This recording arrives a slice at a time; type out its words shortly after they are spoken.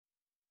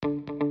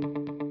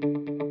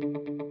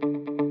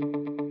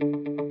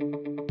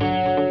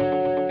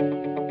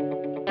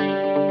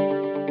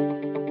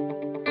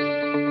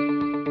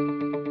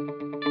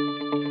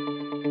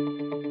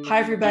Hi,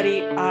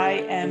 everybody. I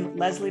am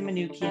Leslie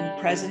Manukian,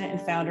 President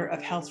and founder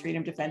of Health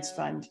Freedom Defense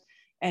Fund.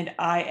 And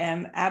I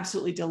am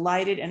absolutely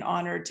delighted and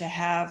honored to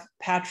have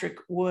Patrick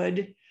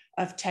Wood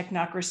of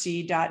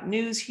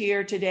Technocracy.News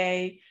here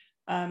today,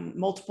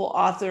 multiple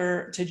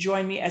author, to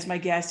join me as my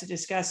guest to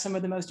discuss some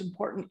of the most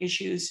important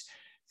issues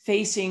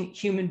facing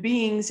human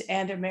beings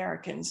and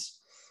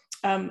Americans.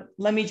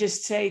 Let me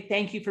just say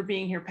thank you for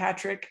being here,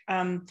 Patrick.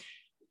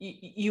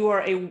 You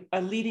are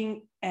a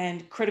leading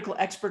and critical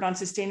expert on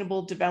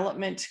sustainable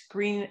development,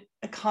 green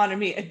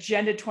economy,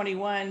 Agenda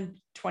 21,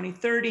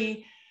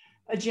 2030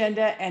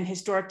 agenda, and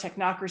historic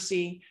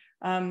technocracy.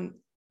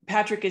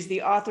 Patrick is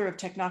the author of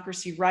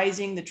Technocracy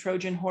Rising, the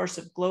Trojan Horse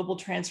of Global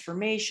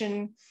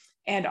Transformation,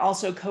 and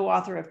also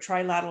co-author of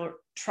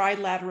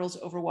Trilaterals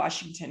over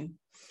Washington.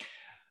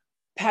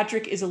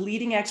 Patrick is a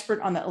leading expert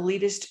on the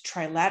elitist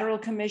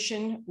Trilateral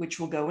Commission, which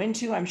we'll go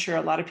into. I'm sure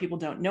a lot of people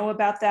don't know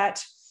about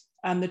that.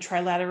 The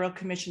Trilateral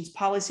Commission's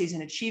policies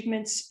and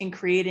achievements in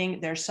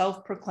creating their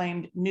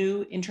self-proclaimed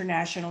new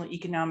international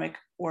economic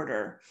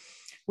order,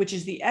 which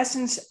is the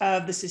essence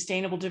of the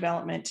sustainable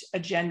development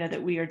agenda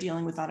that we are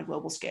dealing with on a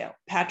global scale.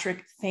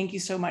 Patrick, thank you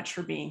so much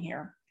for being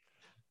here.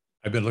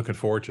 I've been looking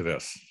forward to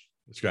this.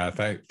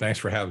 Thanks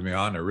for having me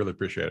on. I really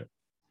appreciate it.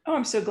 Oh,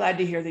 I'm so glad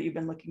to hear that you've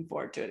been looking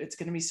forward to it. It's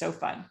going to be so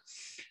fun.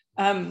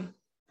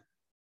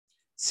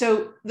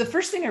 So the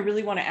first thing I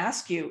really want to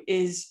ask you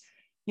is,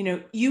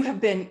 you have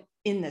been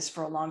in this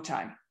for a long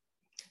time.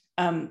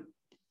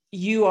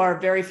 You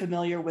are very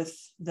familiar with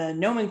the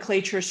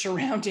nomenclature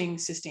surrounding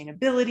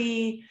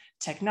sustainability,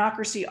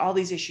 technocracy, all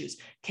these issues.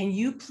 Can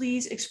you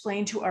please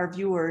explain to our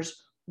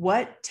viewers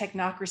what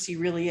technocracy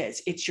really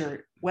is? It's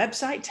your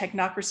website,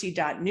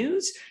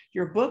 technocracy.news,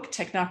 your book,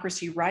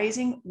 Technocracy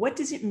Rising. What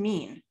does it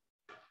mean?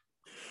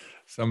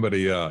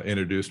 Somebody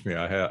introduced me.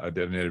 I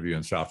did an interview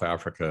in South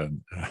Africa,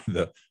 and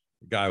the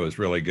guy was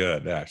really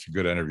good, actually,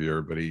 good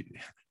interviewer, but he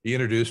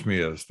introduced me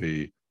as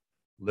the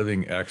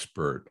living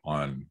expert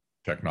on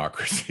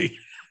technocracy.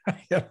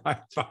 I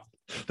thought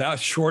that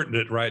shortened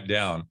it right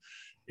down.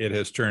 It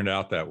has turned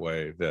out that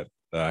way, that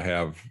I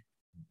have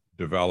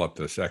developed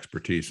this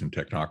expertise in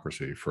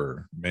technocracy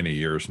for many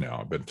years now.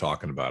 I've been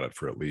talking about it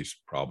for at least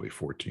probably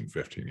 14,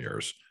 15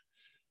 years.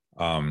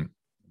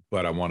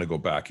 But I want to go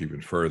back even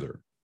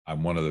further.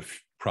 I'm one of the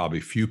probably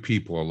few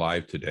people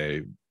alive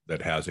today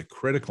that has a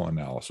critical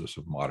analysis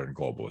of modern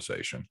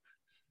globalization.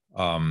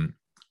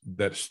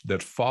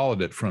 That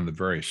followed it from the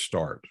very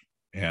start.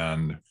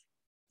 And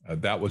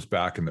that was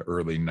back in the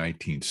early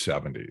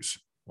 1970s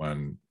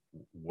when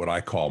what I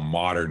call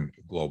modern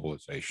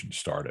globalization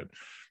started.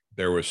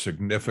 There were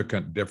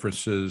significant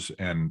differences,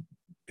 and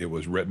it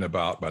was written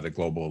about by the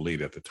global elite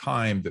at the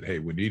time that, hey,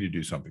 we need to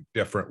do something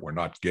different. We're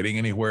not getting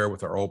anywhere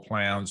with our old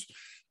plans,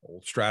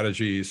 old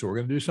strategies, so we're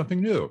going to do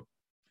something new.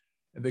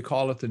 And they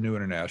call it the New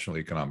International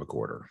Economic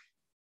Order.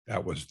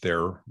 That was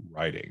their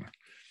writing.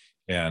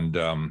 And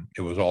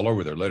it was all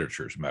over their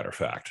literature, as a matter of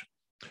fact.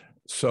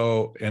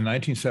 So in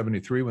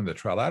 1973, when the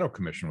Trilateral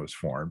Commission was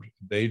formed,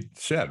 they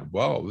said,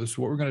 well, this is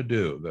what we're going to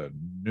do, the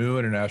New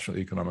International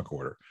Economic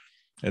Order.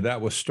 And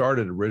that was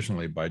started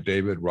originally by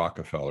David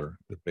Rockefeller,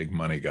 the big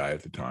money guy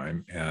at the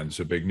time, and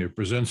Zbigniew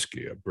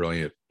Brzezinski, a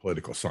brilliant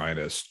political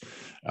scientist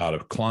out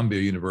of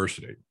Columbia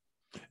University.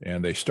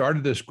 And they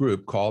started this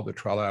group called the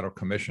Trilateral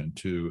Commission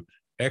to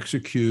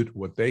execute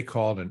what they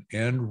called an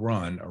end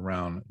run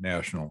around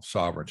national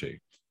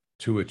sovereignty,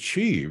 to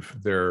achieve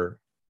their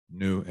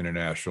new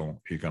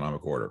international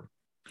economic order.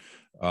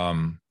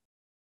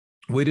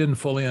 We didn't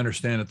fully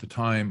understand at the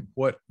time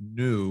what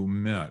new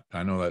meant.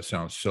 I know that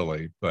sounds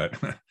silly, but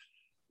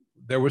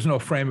there was no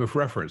frame of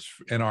reference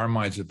in our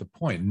minds at the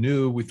point.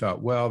 New, we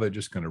thought, well, they're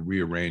just going to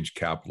rearrange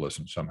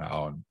capitalism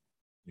somehow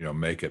and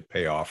make it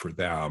pay off for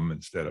them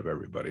instead of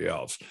everybody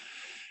else.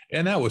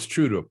 And that was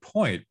true to a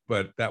point,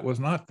 but that was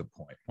not the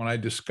point. When I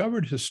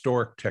discovered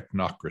historic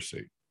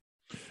technocracy,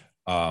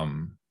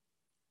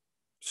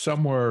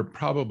 somewhere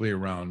probably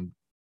around,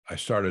 I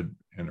started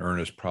in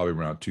earnest probably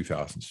around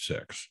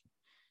 2006.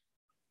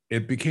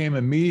 It became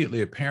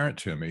immediately apparent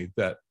to me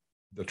that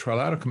the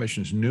Trilateral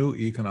Commission's new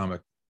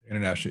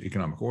international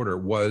economic order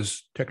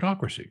was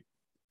technocracy.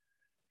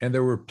 And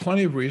there were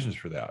plenty of reasons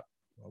for that.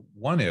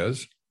 One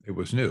is it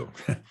was new.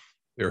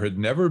 There had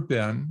never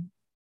been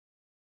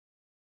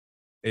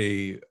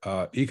a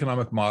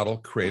economic model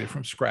created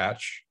from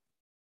scratch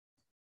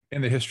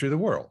in the history of the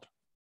world.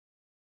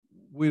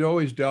 We'd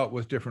always dealt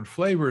with different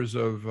flavors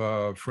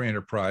of free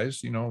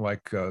enterprise,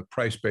 like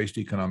price-based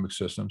economic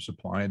systems,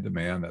 supply and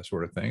demand, that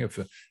sort of thing.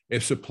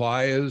 If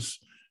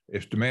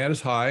demand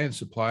is high and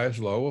supply is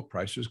low, well,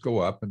 prices go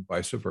up and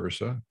vice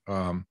versa.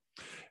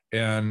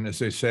 And as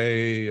they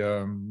say,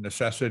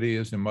 necessity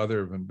is the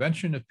mother of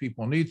invention. If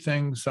people need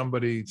things,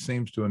 somebody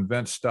seems to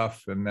invent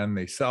stuff and then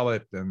they sell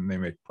it and they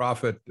make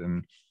profit.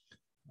 And,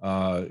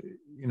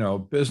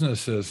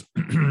 business has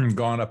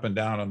gone up and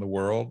down in the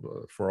world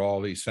for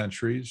all these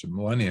centuries and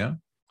millennia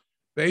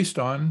based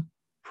on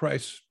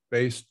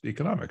price-based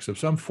economics of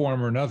some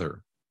form or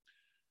another.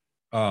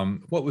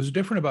 What was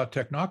different about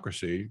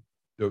technocracy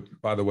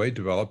by the way,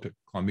 developed at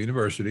Columbia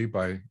University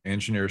by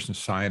engineers and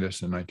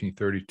scientists in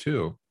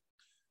 1932.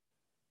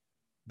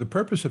 The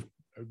purpose of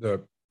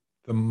the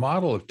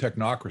model of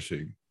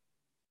technocracy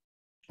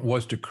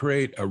was to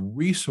create a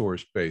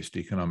resource-based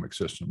economic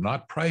system,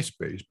 not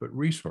price-based, but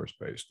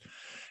resource-based.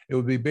 It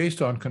would be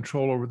based on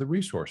control over the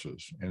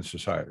resources in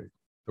society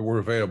that were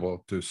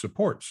available to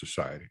support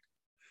society.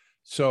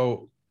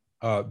 So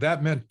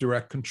that meant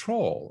direct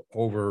control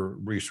over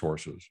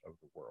resources of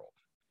the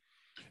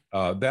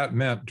world. That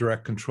meant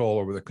direct control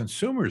over the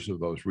consumers of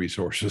those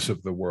resources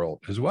of the world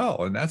as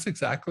well. And that's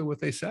exactly what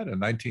they said in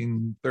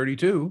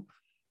 1932.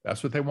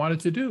 That's what they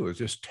wanted to do, is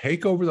just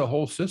take over the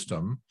whole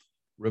system,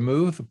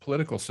 remove the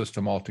political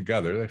system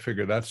altogether. They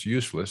figured that's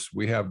useless.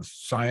 We have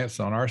science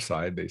on our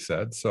side, they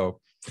said. So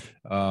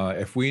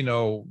if we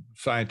know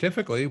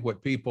scientifically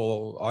what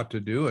people ought to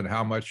do and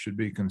how much should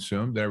be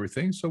consumed and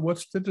everything, so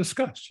what's to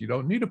discuss? You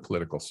don't need a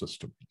political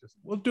system.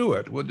 We'll do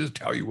it. We'll just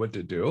tell you what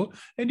to do,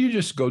 and you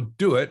just go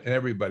do it, and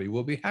everybody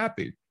will be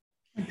happy.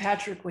 And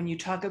Patrick, when you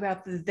talk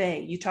about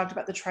you talked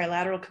about the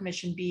Trilateral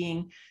Commission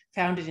being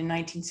founded in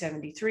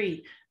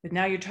 1973, but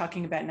now you're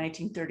talking about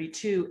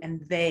 1932,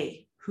 and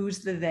who's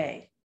the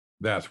they?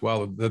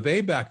 The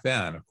they back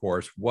then, of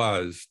course,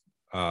 was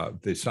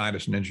the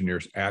scientists and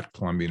engineers at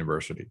Columbia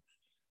University.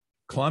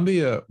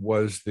 Columbia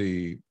was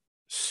the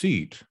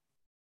seat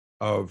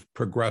of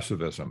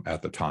progressivism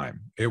at the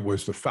time. It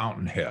was the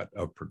fountainhead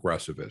of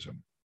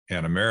progressivism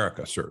in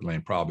America, certainly,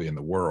 and probably in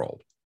the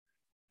world.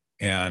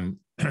 And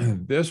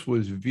this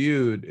was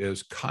viewed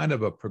as kind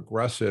of a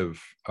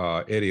progressive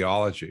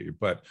ideology.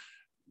 But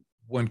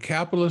when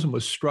capitalism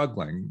was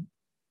struggling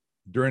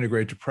during the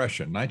Great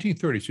Depression,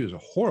 1932 is a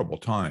horrible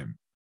time,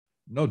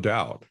 no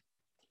doubt.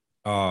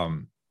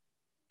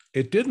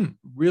 It didn't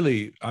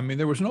really,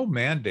 there was no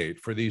mandate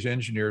for these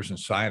engineers and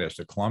scientists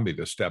at Columbia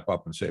to step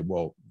up and say,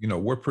 well,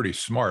 we're pretty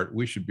smart,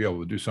 we should be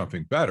able to do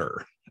something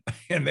better.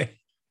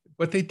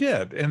 But they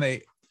did. And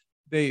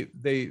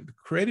they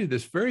created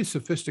this very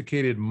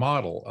sophisticated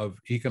model of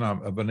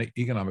an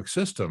economic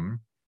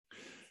system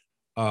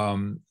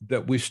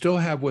that we still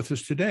have with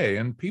us today.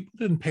 And people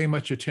didn't pay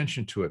much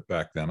attention to it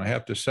back then, I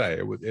have to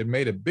say. It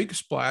made a big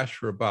splash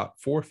for about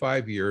 4 or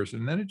 5 years,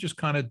 and then it just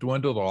kind of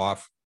dwindled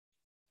off.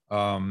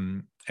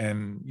 And,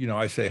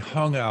 I say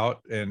hung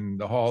out in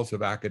the halls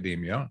of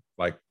academia,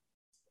 like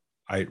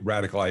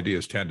radical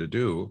ideas tend to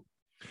do.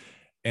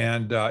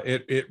 And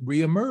it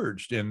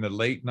reemerged in the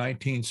late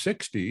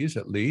 1960s,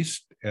 at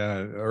least,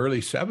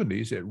 early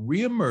 70s. It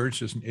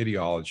reemerged as an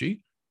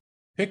ideology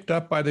picked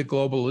up by the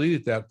global elite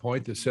at that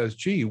point that says,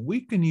 gee,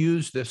 we can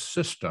use this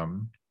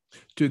system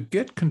to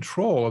get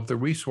control of the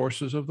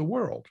resources of the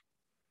world.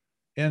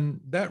 And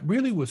that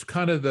really was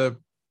kind of the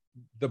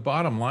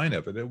bottom line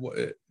of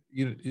it.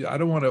 I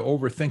don't want to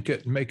overthink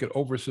it and make it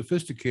over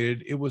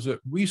sophisticated. It was a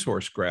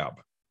resource grab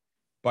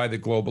by the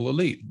global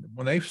elite.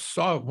 When they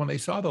saw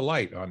the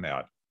light on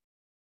that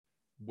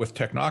with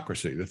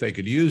technocracy, that they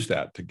could use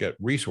that to get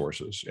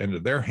resources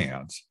into their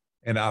hands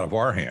and out of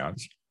our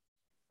hands,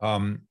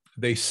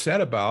 they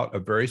set about a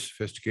very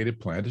sophisticated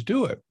plan to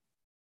do it.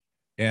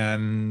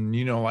 And,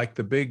 like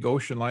the big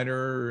ocean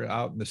liner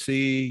out in the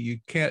sea, you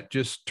can't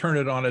just turn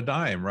it on a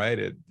dime, right?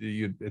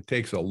 It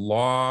takes a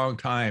long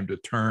time to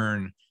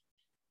turn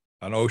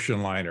an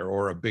ocean liner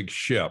or a big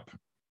ship.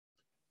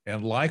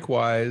 And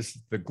likewise,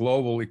 the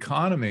global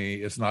economy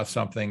is not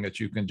something that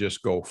you can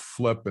just go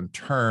flip and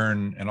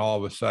turn and all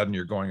of a sudden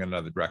you're going in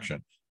another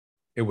direction.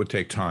 It would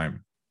take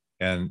time.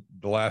 And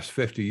the last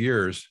 50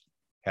 years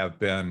have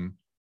been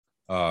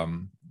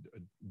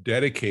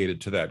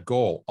dedicated to that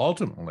goal,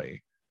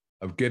 ultimately,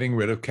 of getting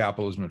rid of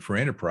capitalism and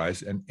free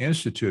enterprise and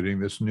instituting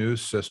this new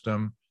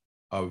system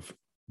of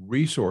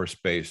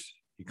resource-based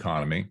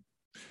economy.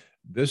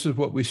 This is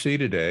what we see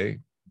today.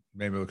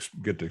 Maybe we'll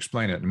get to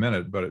explain it in a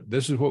minute, but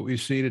this is what we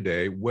see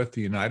today with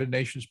the United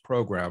Nations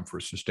Program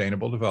for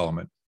Sustainable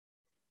Development.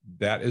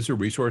 That is a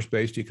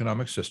resource-based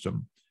economic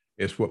system.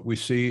 It's what we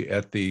see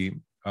at the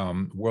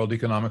World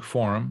Economic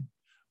Forum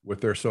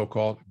with their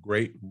so-called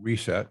Great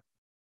Reset.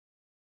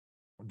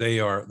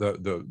 They are,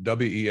 the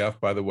WEF,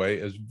 by the way,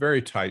 is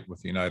very tight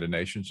with the United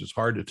Nations. It's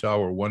hard to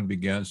tell where one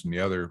begins and the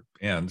other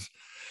ends,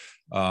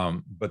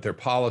 but their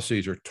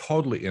policies are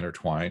totally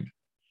intertwined.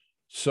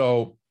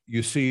 So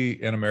you see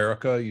in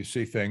America, you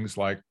see things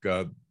like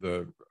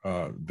the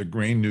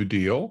Green New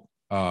Deal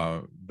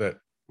that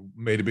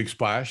made a big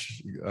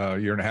splash a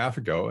year and a half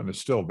ago, and it's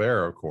still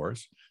there, of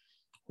course,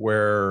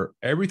 where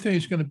everything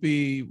is going to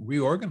be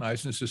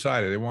reorganized in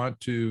society. They want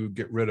to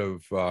get rid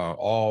of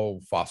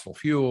all fossil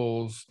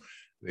fuels.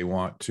 They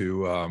want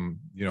to,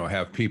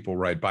 have people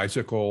ride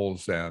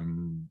bicycles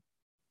and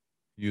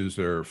use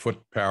their foot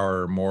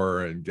power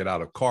more and get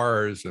out of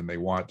cars. And they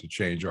want to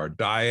change our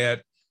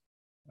diet.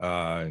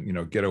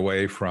 Get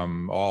away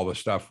from all the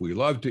stuff we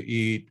love to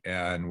eat,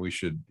 and we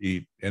should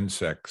eat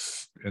insect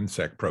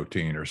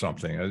protein or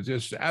something. It's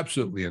just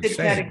absolutely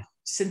insane.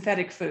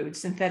 Synthetic food,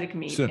 synthetic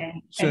meat,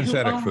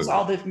 synthetic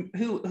food.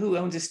 Who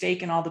owns a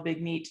stake in all the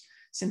big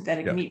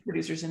synthetic meat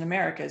producers in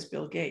America is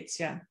Bill Gates.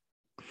 Yeah,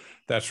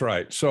 That's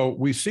right. So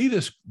we see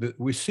this.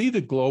 We see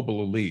the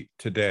global elite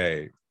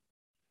today.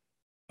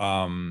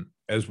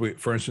 As we,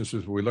 for instance,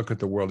 as we look at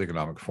the World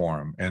Economic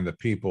Forum and the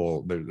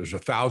people, there's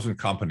 1,000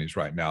 companies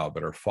right now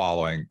that are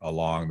following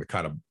along the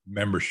kind of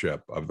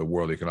membership of the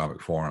World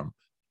Economic Forum.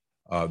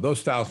 Those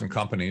 1,000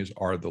 companies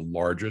are the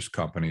largest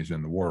companies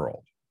in the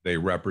world. They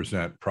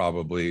represent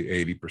probably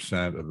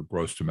 80% of the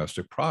gross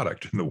domestic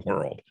product in the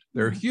world.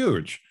 They're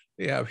huge.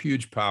 They have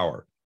huge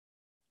power.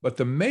 But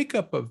the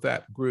makeup of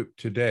that group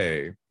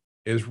today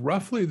is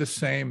roughly the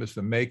same as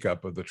the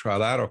makeup of the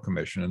Trilateral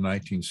Commission in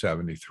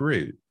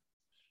 1973.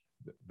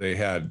 They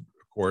had,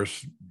 of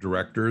course,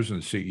 directors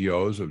and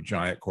CEOs of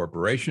giant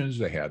corporations.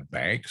 They had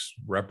banks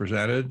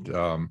represented.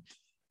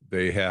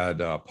 They had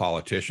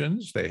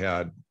politicians. They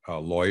had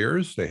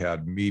lawyers. They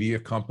had media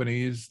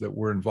companies that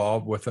were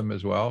involved with them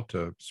as well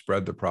to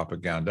spread the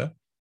propaganda.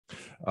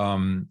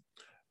 And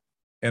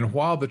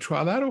while the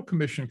Trilateral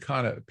Commission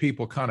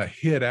people kind of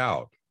hid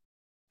out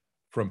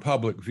from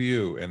public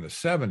view in the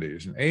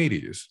 70s and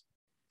 80s,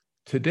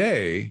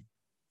 today,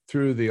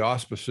 through the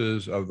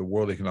auspices of the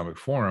World Economic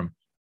Forum,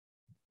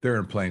 they're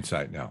in plain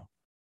sight now.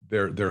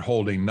 They're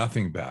holding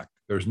nothing back.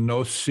 There's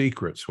no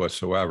secrets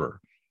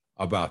whatsoever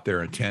about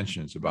their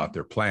intentions, about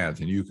their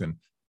plans. And you can,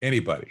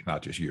 anybody,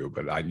 not just you,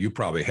 but you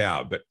probably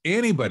have, but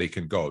anybody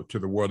can go to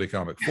the World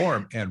Economic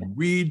Forum and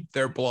read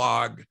their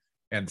blog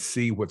and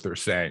see what they're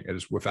saying. It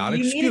is without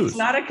excuse. You mean it's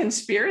not a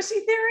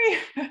conspiracy theory?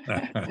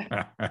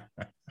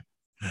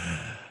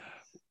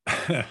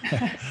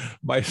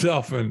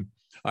 Myself, and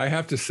I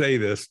have to say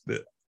this,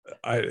 that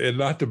and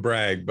not to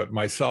brag, but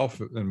myself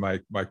and my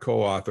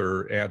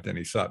co-author,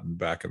 Anthony Sutton,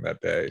 back in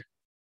that day,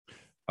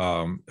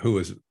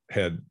 who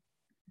had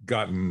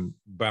gotten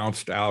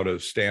bounced out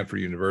of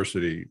Stanford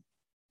University.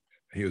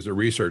 He was a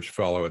research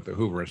fellow at the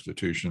Hoover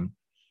Institution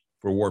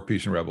for War,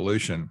 Peace, and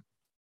Revolution.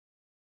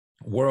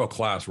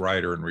 World-class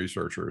writer and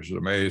researcher. Is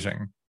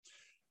amazing.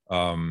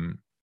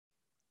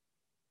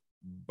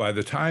 By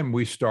the time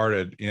we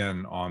started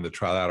in on the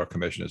Trilateral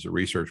Commission as a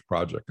research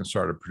project and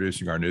started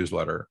producing our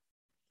newsletter,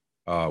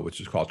 which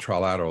is called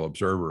Trilateral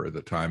Observer at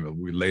the time, and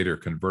we later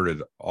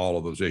converted all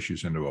of those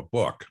issues into a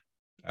book,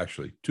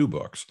 actually 2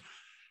 books.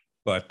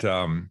 But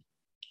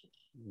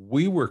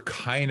we were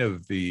kind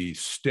of the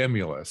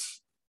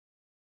stimulus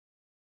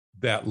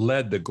that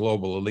led the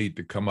global elite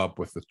to come up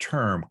with the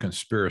term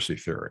conspiracy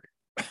theory.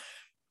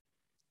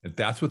 And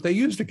that's what they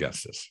used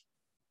against us.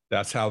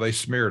 That's how they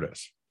smeared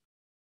us.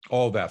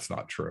 Oh, that's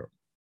not true.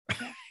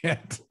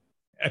 and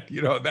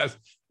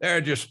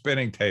they're just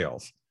spinning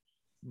tales.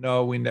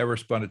 No, we never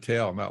spun a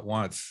tale, not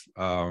once.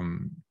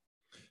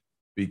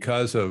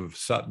 Because of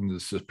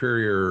Sutton's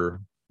superior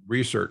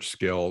research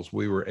skills,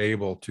 we were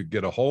able to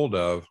get a hold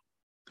of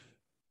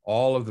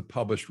all of the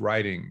published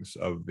writings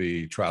of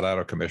the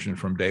Trilateral Commission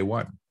from day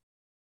one.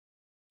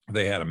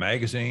 They had a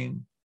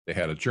magazine, they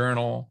had a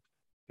journal,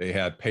 they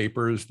had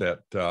papers that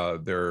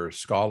their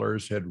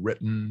scholars had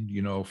written,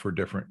 for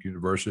different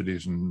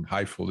universities and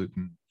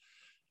highfalutin,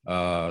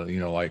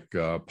 like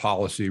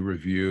Policy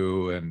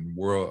Review and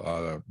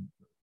world,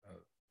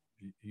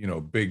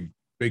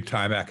 big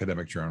time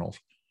academic journals.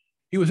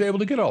 He was able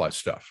to get all that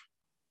stuff.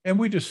 And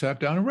we just sat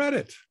down and read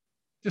it,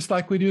 just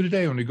like we do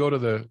today when we go to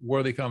the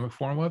World Economic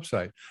Forum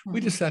website. Mm-hmm.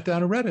 We just sat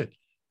down and read it.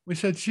 We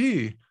said,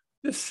 gee,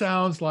 this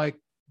sounds like,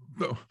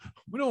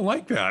 we don't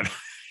like that.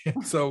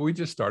 And so we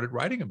just started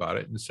writing about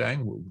it and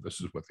saying, well,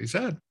 this is what they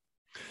said.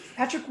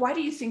 Patrick, why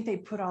do you think they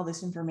put all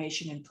this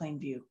information in plain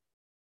view?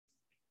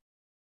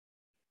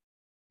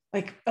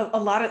 Like a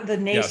lot of the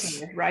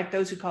naysayers, yes, right?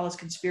 Those who call us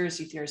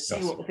conspiracy theorists say,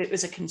 yes, well, if it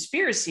was a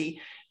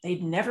conspiracy,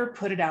 they'd never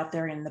put it out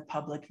there in the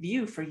public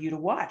view for you to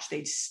watch.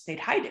 They'd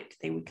hide it.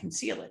 They would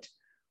conceal it.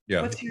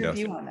 Yeah. What's your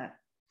view on that?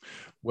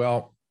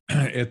 Well,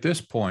 at this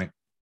point,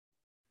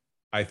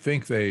 I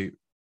think there's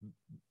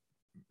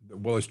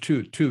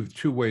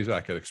two ways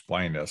I could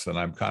explain this, and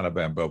I'm kind of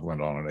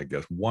ambivalent on it, I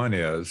guess. One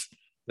is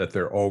that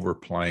they're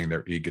overplaying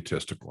their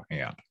egotistical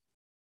hand,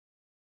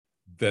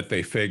 that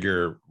they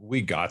figure,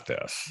 we got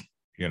this.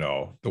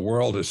 The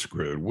world is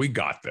screwed. We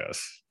got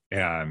this.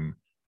 And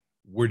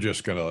we're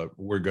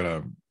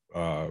going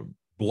to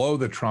blow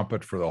the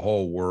trumpet for the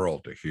whole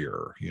world to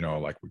hear,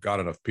 like we got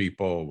enough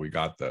people. We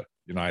got the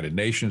United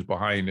Nations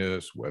behind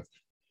us with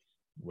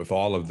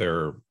all of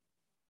their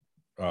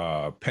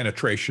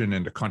penetration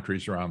into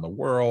countries around the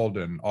world.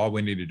 And all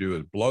we need to do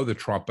is blow the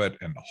trumpet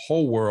and the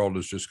whole world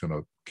is just going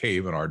to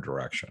cave in our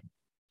direction.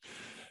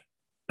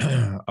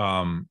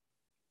 The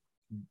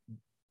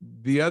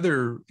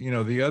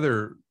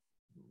other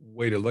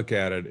way to look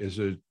at it is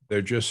that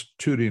they're just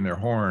tooting their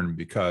horn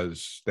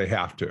because they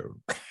have to.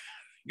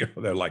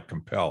 They're like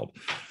compelled.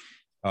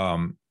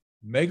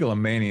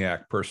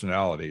 Megalomaniac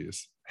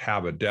personalities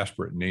have a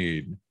desperate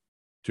need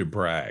to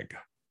brag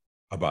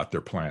about their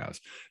plans.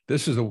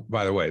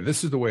 By the way,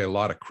 this is the way a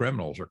lot of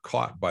criminals are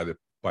caught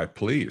by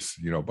police,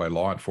 by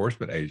law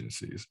enforcement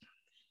agencies.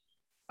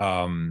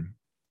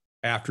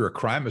 After a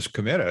crime is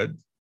committed,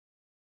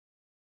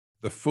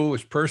 the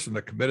foolish person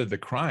that committed the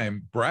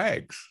crime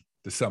brags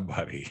to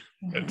somebody,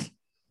 mm-hmm,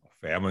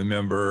 a family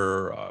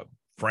member, a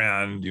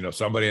friend,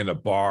 somebody in a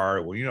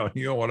bar. Well, you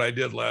know what I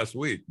did last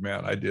week,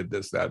 man, I did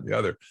this, that, and the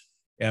other.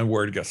 And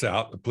word gets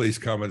out, the police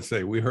come and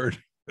say, we heard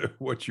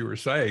what you were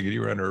saying and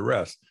you were under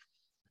arrest.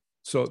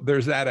 So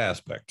there's that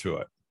aspect to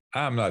it.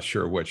 I'm not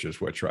sure which is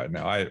which right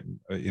now.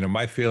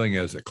 My feeling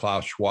is that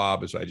Klaus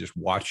Schwab, as I just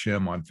watch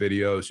him on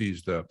videos,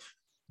 he's the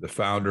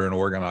founder and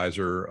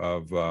organizer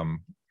of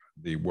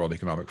the World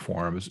Economic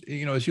Forum.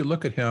 As you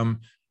look at him,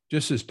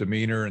 just his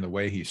demeanor and the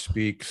way he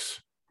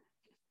speaks,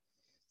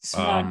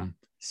 smart.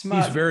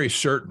 He's very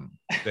certain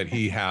that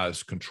he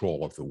has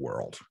control of the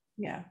world.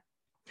 Yeah.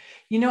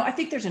 I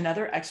think there's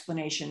another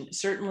explanation.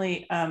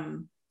 Certainly,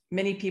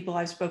 many people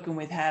I've spoken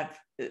with have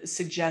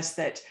suggest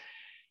that,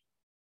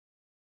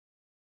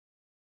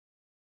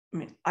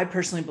 I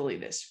personally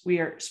believe this. We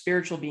are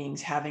spiritual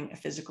beings having a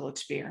physical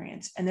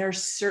experience, and there are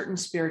certain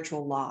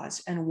spiritual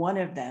laws, and one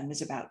of them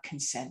is about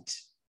consent.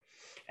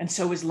 And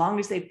so as long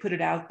as they put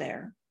it out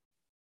there,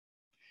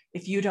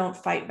 if you don't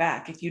fight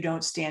back, if you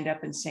don't stand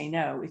up and say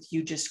no, if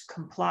you just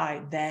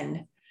comply,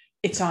 then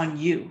it's on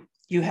you.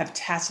 You have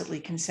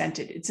tacitly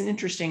consented. It's an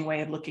interesting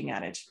way of looking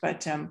at it,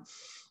 but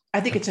I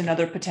think it's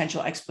another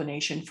potential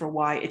explanation for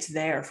why it's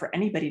there for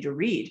anybody to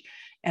read.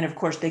 And of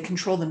course, they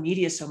control the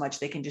media so much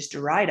they can just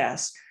deride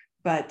us,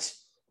 but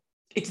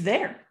it's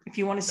there if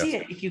you want to see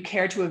it, if you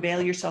care to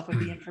avail yourself of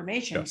the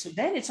information. So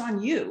then it's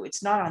on you.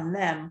 It's not on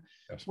them,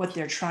 what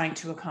they're trying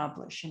to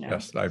accomplish.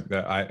 Yes,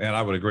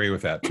 I would agree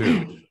with that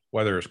too.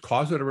 Whether it's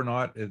causative or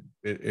not,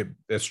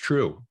 it's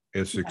true.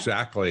 It's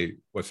exactly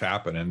what's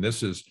happened. And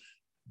this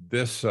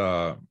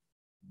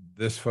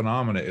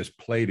phenomena is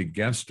played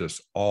against us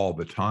all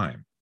the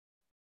time.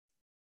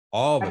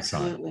 All the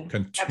time,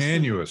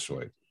 continuously.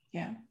 Absolutely.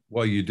 Yeah.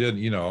 Well, you did,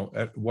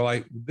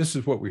 this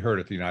is what we heard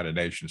at the United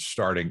Nations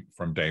starting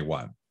from day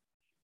one.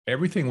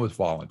 Everything was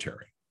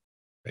voluntary,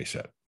 they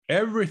said.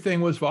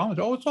 Everything was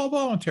voluntary. Oh, it's all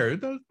voluntary.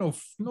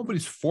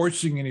 Nobody's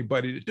forcing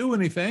anybody to do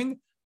anything.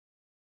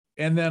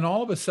 And then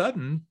all of a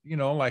sudden,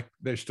 like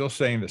they're still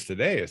saying this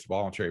today, it's a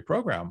voluntary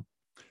program.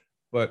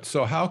 But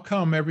so how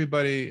come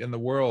everybody in the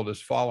world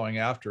is following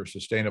after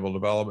sustainable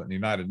development in the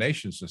United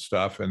Nations and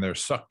stuff, and they're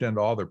sucked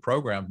into all their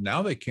programs?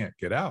 Now they can't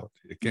get out.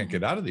 They can't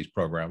get out of these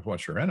programs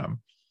once you're in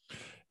them.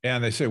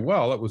 And they say,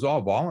 well, it was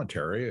all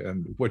voluntary,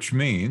 and which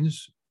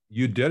means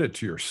you did it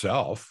to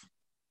yourself.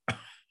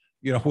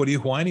 What are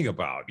you whining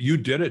about? You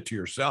did it to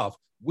yourself.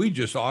 We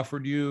just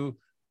offered you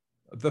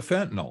the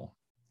fentanyl.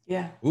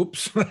 Yeah.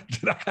 Oops. And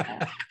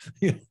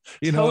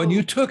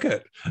you took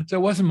it. So it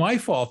wasn't my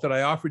fault that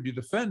I offered you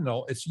the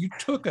fentanyl. It's you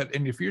took it.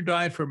 And if you're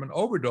dying from an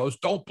overdose,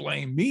 don't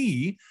blame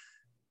me.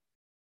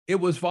 It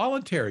was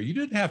voluntary. You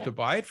didn't have to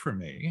buy it from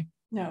me.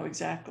 No,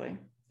 exactly.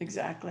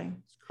 Exactly.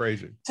 It's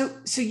crazy.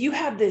 So you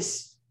have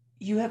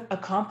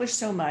accomplished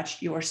so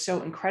much. You are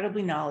so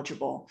incredibly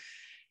knowledgeable.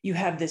 You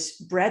have this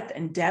breadth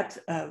and depth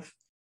of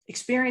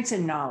experience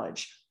and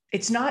knowledge.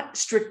 It's not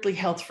strictly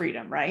health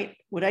freedom, right?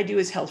 What I do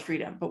is health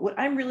freedom. But what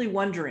I'm really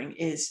wondering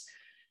is,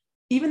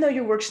 even though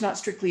your work's not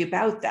strictly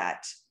about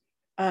that,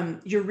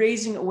 you're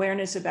raising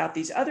awareness about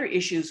these other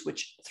issues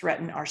which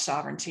threaten our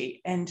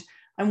sovereignty. And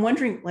I'm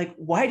wondering,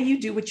 why do you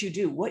do what you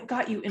do? What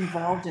got you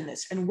involved in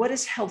this? And what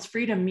does health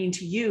freedom mean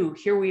to you?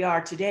 Here we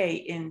are today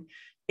in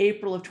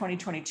April of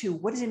 2022.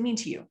 What does it mean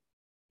to you?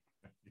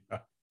 Yeah.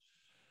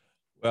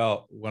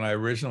 Well, when I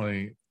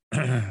originally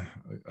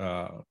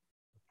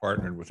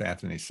partnered with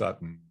Anthony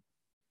Sutton,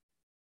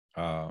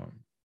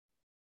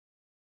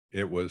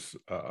 it was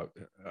I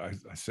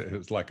say it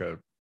was like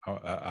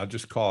I'll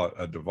just call it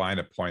a divine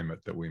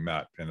appointment that we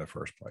met in the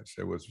first place.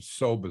 It was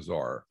so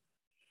bizarre.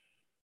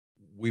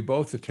 We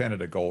both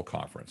attended a gold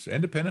conference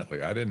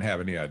independently. I didn't have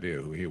any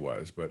idea who he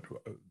was, but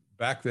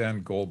back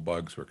then gold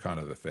bugs were kind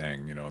of the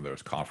thing. There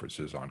was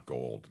conferences on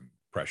gold and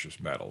precious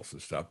metals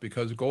and stuff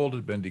because gold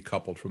had been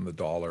decoupled from the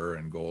dollar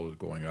and gold was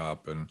going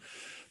up. And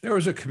there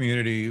was a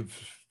community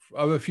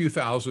of a few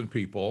thousand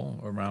people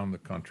around the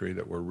country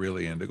that were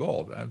really into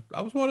gold.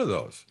 I was one of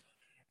those.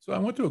 So I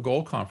went to a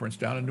gold conference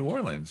down in New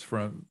Orleans,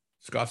 from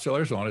Scottsdale,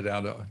 Arizona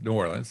down to New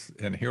Orleans.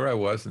 And here I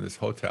was in this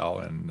hotel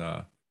in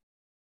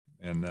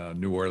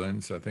New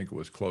Orleans. I think it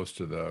was close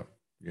to the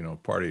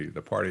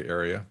party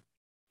area.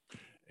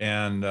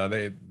 And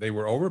they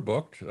were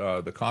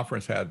overbooked. The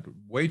conference had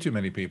way too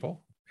many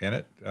people in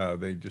it.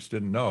 They just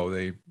didn't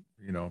know.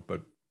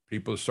 But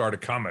people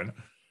started coming.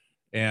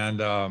 And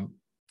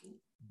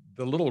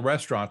the little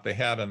restaurant they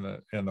had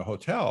in the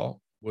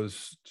hotel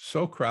was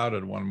so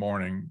crowded one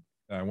morning.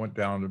 I went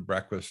down to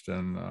breakfast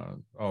and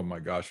oh my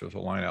gosh, there was a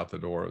line out the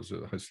door.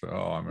 I said,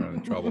 oh, I'm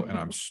in trouble and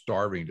I'm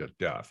starving to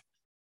death.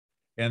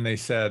 And they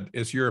said,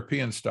 it's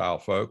European style,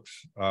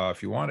 folks.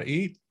 If you want to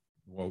eat,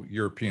 well,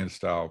 European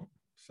style,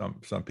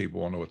 some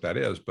people won't know what that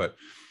is, but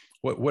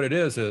what it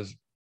is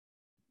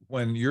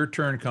when your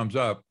turn comes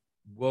up,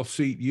 we'll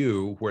seat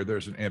you where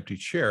there's an empty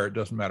chair. It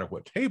doesn't matter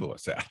what table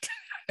it's at.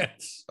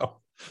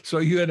 So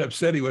you end up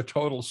sitting with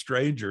total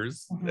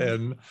strangers,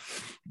 and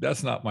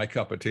that's not my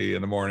cup of tea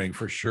in the morning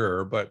for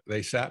sure. But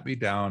they sat me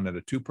down at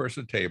a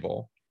 2-person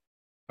table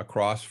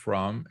across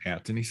from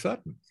Anthony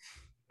Sutton.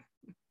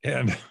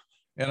 And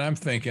And I'm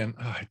thinking,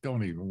 oh, I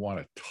don't even want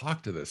to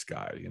talk to this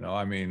guy, you know,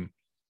 I mean,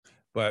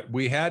 but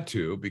we had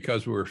to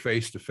because we were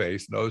face to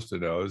face, nose to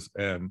nose.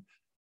 And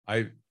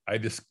I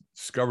just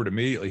discovered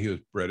immediately he was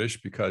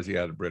British because he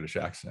had a British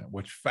accent,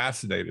 which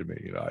fascinated me.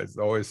 You know, I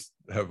always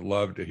have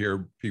loved to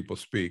hear people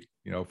speak,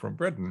 you know, from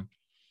Britain.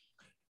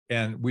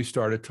 And we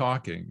started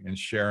talking and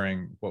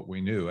sharing what we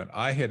knew. And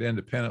I had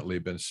independently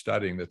been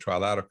studying the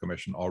Trilateral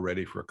Commission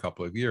already for a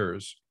couple of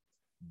years,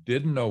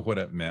 didn't know what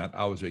it meant.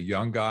 I was a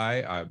young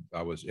guy.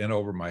 I was in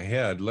over my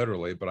head,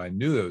 literally, but I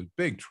knew it was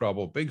big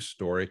trouble, big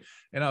story,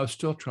 and I was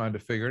still trying to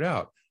figure it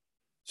out.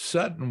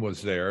 Sutton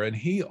was there, and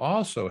he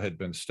also had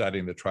been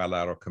studying the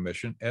Trilateral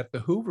Commission at the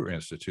Hoover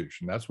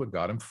Institution. That's what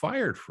got him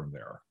fired from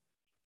there,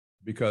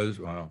 because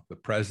the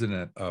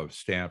president of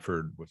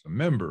Stanford was a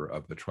member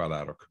of the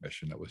Trilateral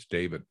Commission. That was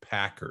David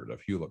Packard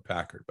of Hewlett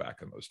Packard back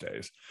in those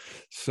days.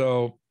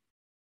 So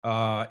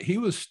he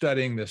was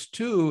studying this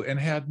too and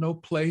had no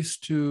place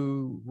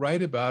to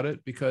write about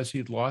it because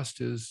he'd lost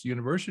his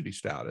university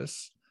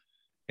status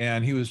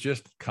and he was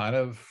just kind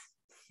of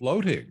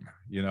floating,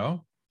 you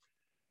know?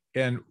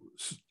 And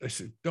I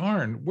said,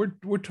 darn,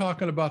 we're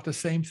talking about the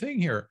same thing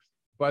here.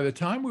 By the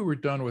time we were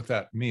done with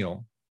that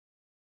meal,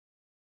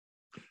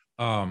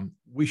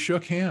 we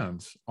shook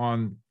hands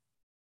on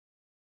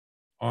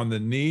the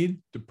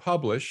need to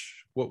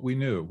publish what we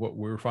knew, what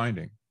we were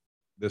finding.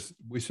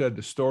 We said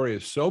the story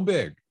is so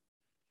big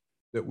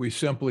that we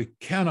simply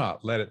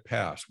cannot let it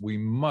pass. We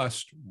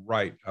must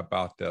write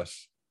about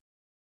this.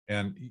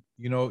 And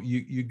you know,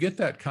 you get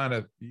that kind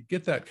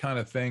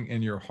of thing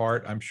in your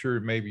heart. I'm sure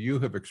maybe you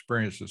have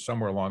experienced it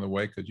somewhere along the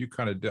way, because you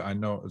kind of did, I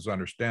know, as I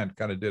understand,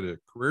 kind of did a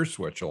career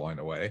switch along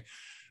the way.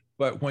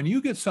 But when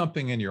you get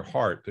something in your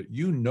heart that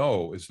you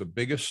know is the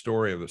biggest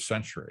story of the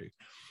century,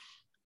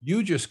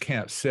 you just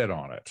can't sit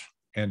on it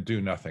and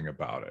do nothing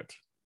about it.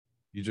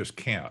 You just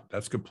can't.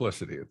 That's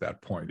complicity at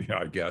that point, you know,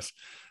 I guess.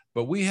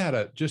 But we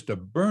had just a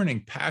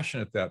burning passion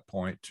at that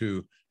point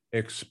to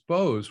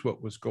expose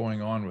what was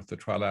going on with the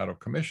Trilateral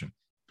Commission.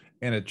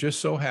 And it just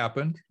so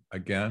happened,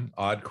 again,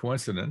 odd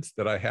coincidence,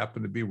 that I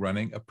happened to be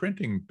running a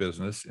printing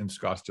business in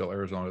Scottsdale,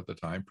 Arizona at the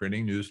time,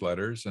 printing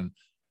newsletters and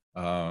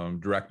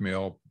direct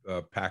mail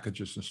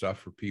packages and stuff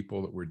for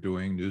people that were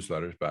doing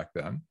newsletters back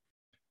then.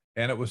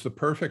 And it was the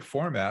perfect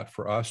format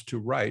for us to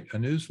write a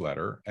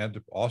newsletter and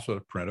also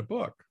to print a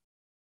book.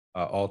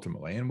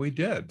 Ultimately, and we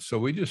did. So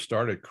we just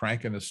started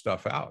cranking this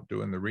stuff out,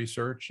 doing the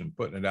research and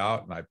putting it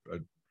out, and I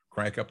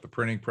crank up the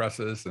printing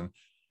presses, and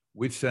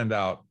we'd send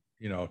out,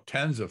 you know,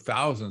 tens of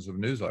thousands of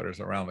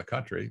newsletters around the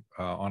country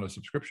on a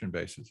subscription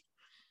basis.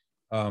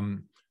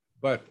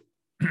 But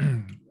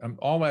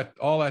all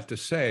that to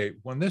say,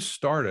 when this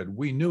started,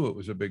 we knew it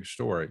was a big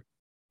story.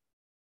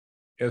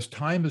 As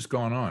time has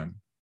gone on,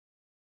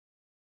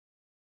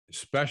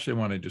 especially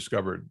when I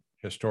discovered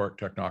historic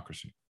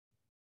technocracy,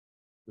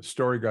 the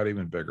story got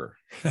even bigger.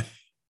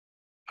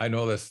 I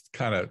know that's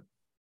kind of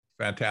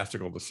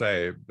fantastical to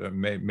say.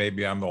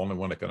 Maybe I'm the only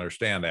one that can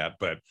understand that,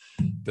 but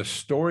the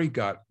story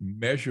got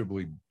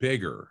measurably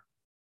bigger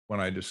when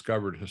I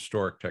discovered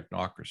historic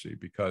technocracy,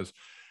 because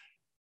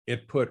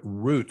it put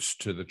roots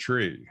to the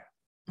tree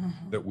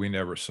that we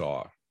never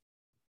saw.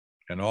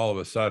 And all of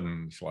a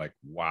sudden, it's like,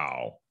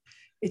 wow.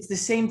 It's the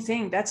same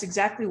thing. That's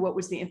exactly what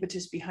was the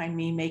impetus behind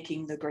me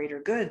making The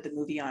Greater Good,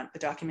 the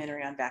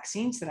documentary on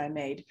vaccines that I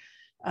made.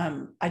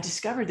 I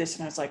discovered this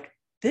and I was like,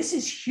 this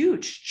is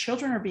huge.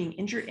 Children are being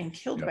injured and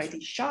killed by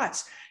these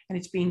shots, and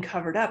it's being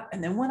covered up.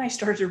 And then when I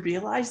started to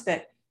realize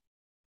that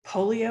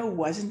polio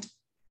wasn't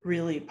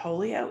really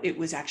polio, it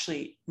was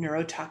actually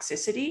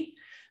neurotoxicity,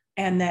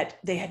 and that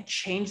they had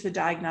changed the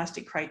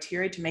diagnostic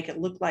criteria to make it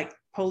look like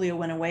polio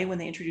went away when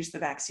they introduced the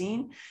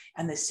vaccine.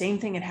 And the same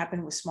thing had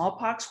happened with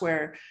smallpox,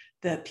 where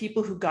the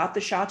people who got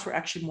the shots were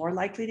actually more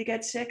likely to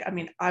get sick. I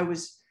mean,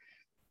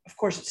 of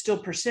course, it still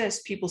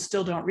persists. People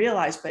still don't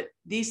realize, but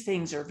these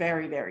things are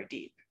very, very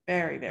deep,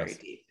 very, very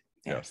deep.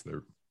 Yeah.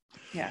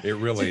 Yes, it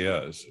really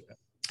is.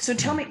 So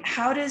tell me,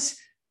 how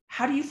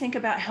do you think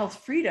about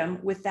health freedom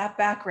with that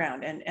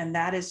background and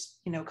that is,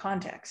 you know,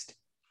 context?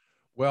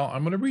 Well,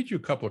 I'm going to read you a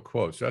couple of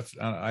quotes. I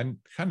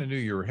kind of knew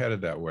you were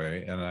headed that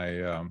way, and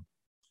I'm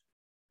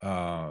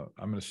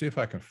going to see if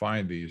I can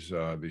find these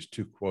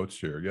two quotes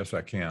here. Yes,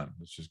 I can.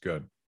 This is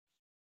good.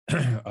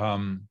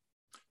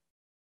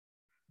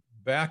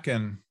 Back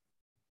in,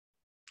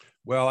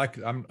 well,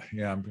 I'm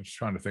just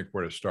trying to think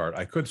where to start.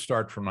 I could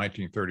start from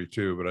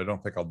 1932, but I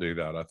don't think I'll do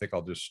that. I think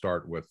I'll just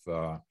start with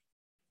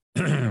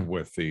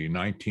with the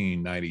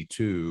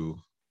 1992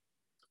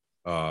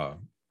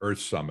 Earth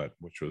Summit,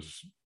 which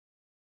was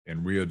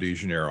in Rio de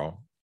Janeiro.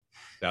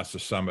 That's the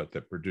summit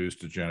that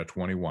produced Agenda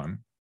 21,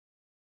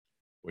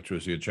 which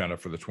was the agenda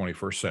for the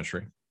 21st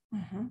century.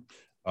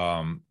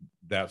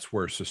 That's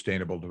where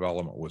sustainable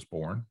development was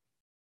born,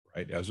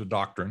 right? As a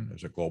doctrine,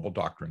 as a global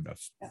doctrine.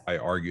 I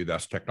argue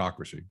that's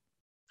technocracy.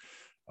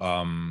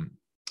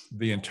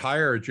 The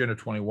entire Agenda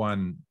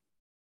 21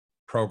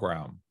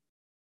 program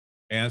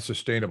and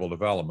sustainable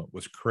development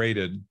was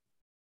created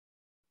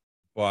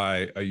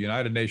by a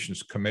United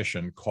Nations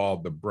commission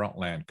called the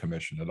Brundtland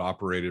Commission. It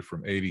operated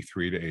from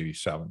 83 to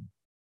 87.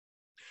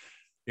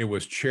 It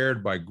was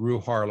chaired by Gro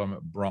Harlem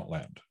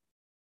Brundtland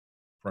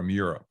from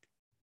Europe,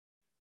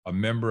 a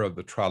member of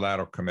the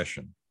Trilateral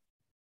Commission.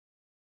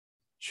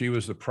 She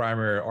was the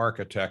primary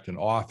architect and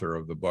author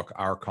of the book,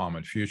 Our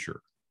Common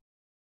Future,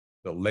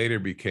 that later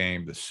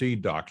became the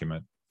seed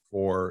document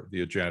for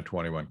the Agenda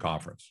 21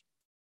 conference.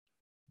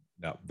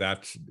 Now,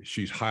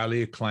 she's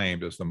highly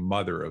acclaimed as the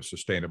mother of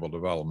sustainable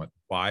development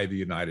by the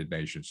United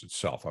Nations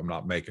itself. I'm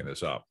not making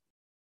this up.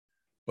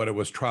 But it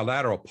was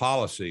trilateral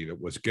policy that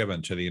was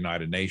given to the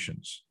United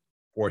Nations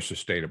for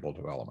sustainable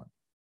development.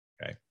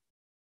 Okay.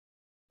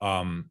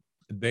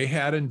 They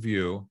had in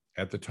view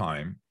at the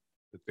time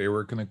that they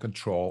were going to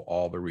control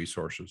all the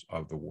resources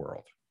of the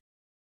world.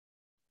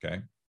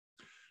 Okay.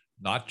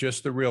 Not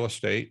just the real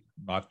estate,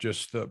 not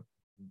just the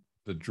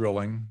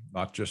drilling,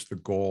 not just the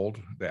gold,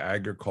 the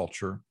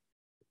agriculture,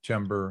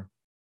 timber,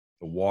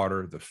 the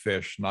water, the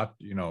fish, not,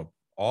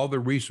 all the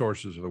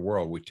resources of the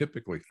world. We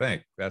typically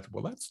think that's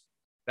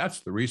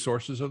the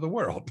resources of the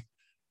world.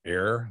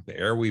 Air, the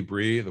air we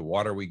breathe, the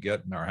water we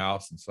get in our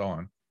house, and so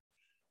on.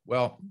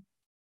 Well,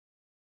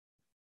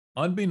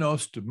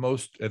 unbeknownst to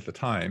most at the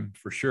time,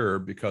 for sure,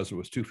 because it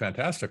was too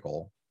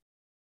fantastical,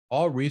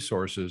 all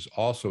resources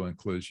also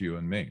includes you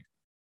and me.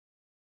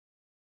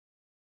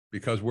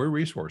 Because we're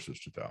resources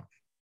to them.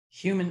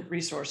 Human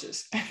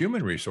resources.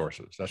 Human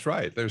resources, that's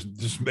right. There's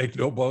just make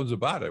no bones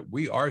about it.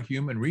 We are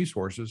human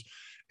resources,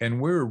 and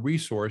we're a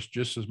resource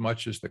just as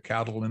much as the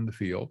cattle in the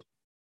field,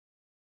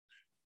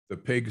 the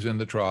pigs in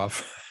the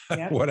trough,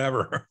 yep.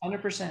 Whatever.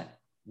 100%.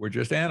 We're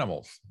just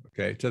animals,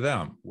 okay, to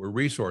them. We're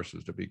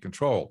resources to be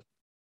controlled.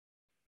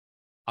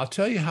 I'll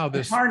tell you how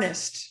this...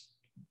 harnessed.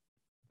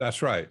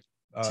 That's right.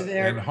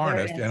 And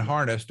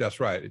harnessed, that's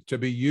right, to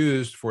be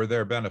used for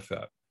their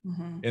benefit.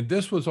 Mm-hmm. And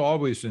this was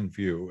always in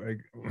view.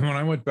 When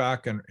I went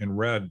back and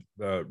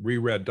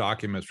reread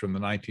documents from the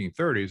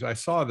 1930s, I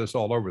saw this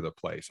all over the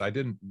place. I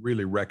didn't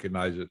really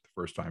recognize it the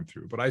first time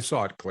through, but I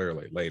saw it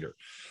clearly later,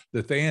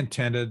 that they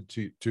intended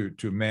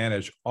to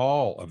manage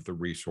all of the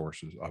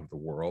resources of the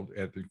world.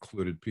 It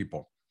included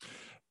people.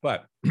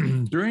 But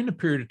during the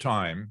period of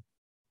time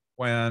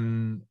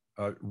when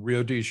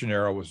Rio de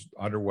Janeiro was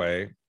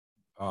underway,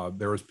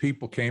 there was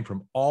people came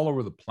from all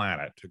over the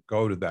planet to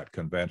go to that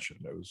convention.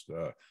 It was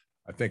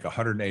I think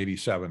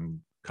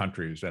 187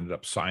 countries ended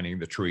up signing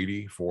the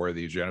treaty for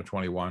the Agenda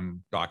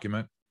 21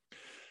 document.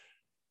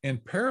 In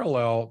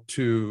parallel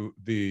to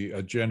the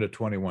Agenda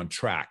 21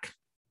 track,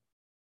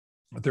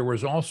 there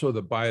was also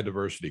the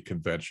Biodiversity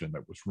Convention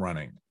that was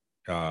running.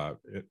 And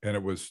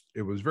it was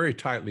very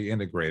tightly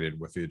integrated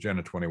with the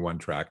Agenda 21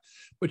 track.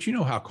 But you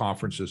know how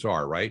conferences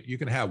are, right? You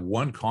can have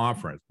one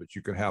conference, but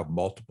you can have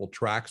multiple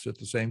tracks at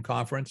the same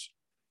conference.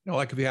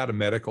 Like if you had a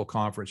medical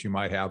conference, you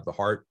might have the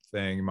heart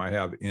thing, you might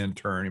have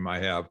intern, you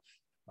might have,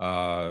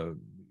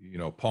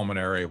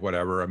 pulmonary,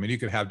 whatever. I mean, you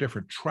could have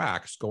different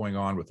tracks going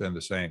on within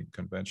the same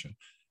convention.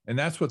 And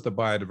that's what the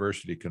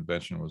Biodiversity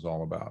Convention was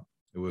all about.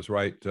 It was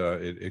right.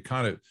 It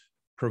kind of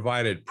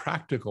provided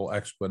practical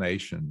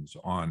explanations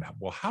on,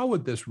 well, how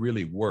would this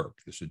really work,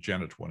 this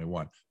Agenda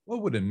 21?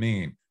 What would it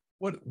mean?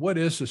 What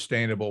is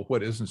sustainable?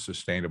 What isn't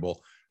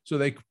sustainable? So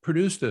they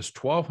produced this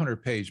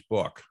 1,200-page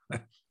book,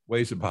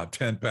 weighs about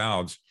 10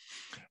 pounds,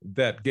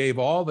 that gave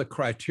all the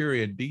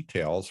criteria and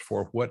details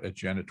for what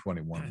Agenda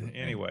 21 would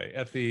anyway.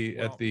 At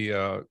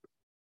the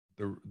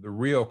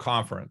Rio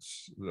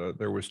conference,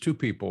 there was two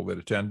people that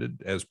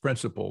attended as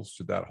principals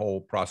to that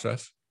whole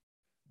process.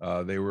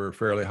 They were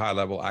fairly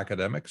high-level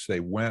academics.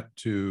 They went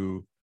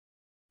in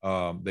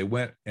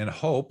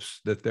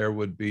hopes that there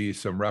would be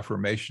some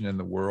reformation in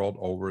the world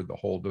over the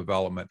whole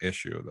development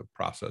issue, the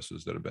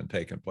processes that have been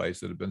taking place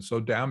that have been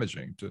so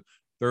damaging to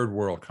third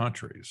world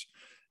countries.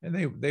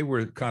 And they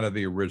were kind of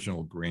the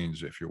original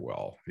Greens, if you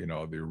will, the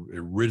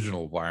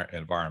original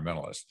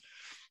environmentalists.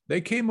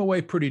 They came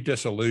away pretty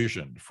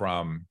disillusioned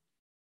from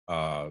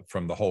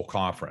the whole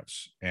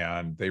conference,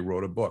 and they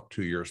wrote a book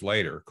 2 years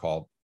later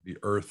called The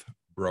Earth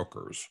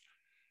Brokers.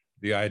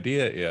 The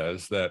idea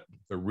is that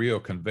the Rio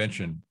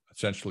Convention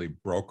essentially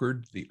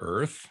brokered the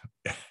Earth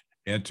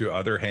into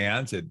other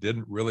hands. It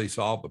didn't really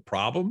solve the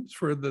problems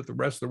for the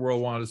rest of the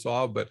world wanted to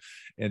solve, but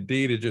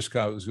indeed it just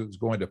was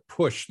going to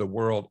push the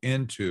world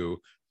into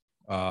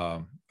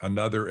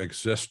another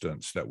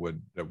existence that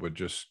would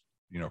just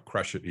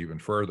crush it even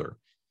further.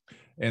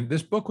 And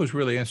this book was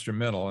really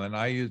instrumental, and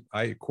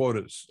I quote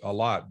it a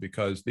lot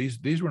because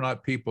these were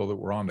not people that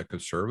were on the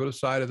conservative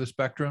side of the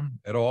spectrum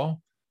at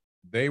all.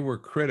 They were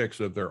critics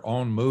of their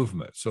own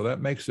movement, so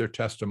that makes their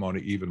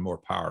testimony even more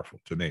powerful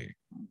to me.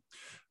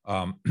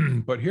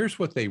 But here's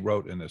what they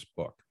wrote in this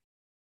book,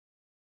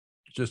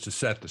 just to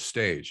set the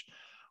stage.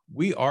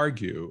 We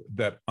argue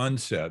that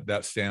UNCED,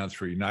 that stands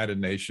for United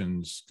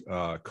Nations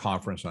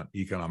Conference on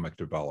Economic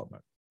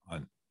Development,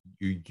 on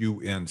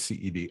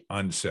UNCED,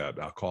 UNCED,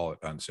 I'll call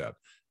it UNCED.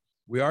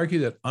 We argue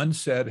that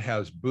UNCED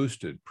has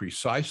boosted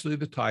precisely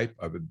the type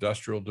of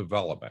industrial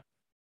development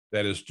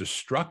that is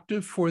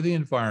destructive for the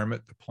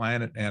environment, the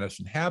planet, and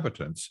its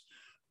inhabitants,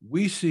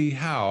 we see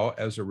how,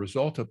 as a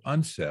result of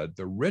UNCED,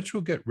 the rich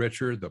will get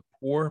richer, the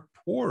poor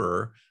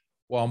poorer,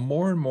 while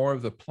more and more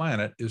of the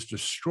planet is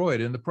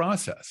destroyed in the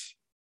process.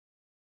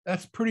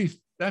 That's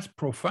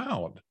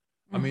profound.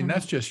 I mean,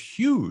 that's just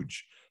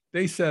huge.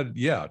 They said,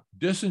 yeah,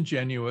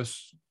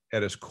 disingenuous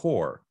at its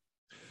core.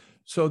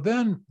 So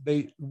then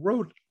they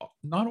wrote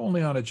not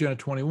only on Agenda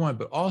 21,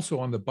 but also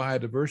on the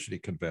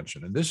Biodiversity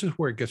Convention. And this is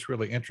where it gets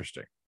really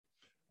interesting.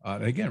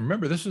 And again,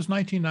 remember, this is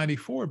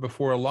 1994,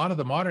 before a lot of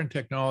the modern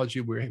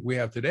technology we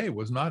have today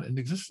was not in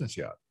existence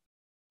yet.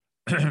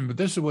 But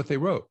this is what they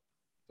wrote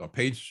on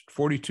page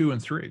 42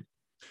 and 3.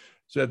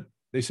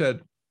 They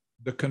said,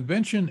 the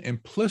convention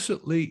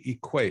implicitly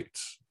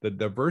equates the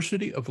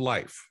diversity of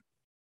life,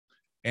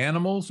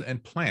 animals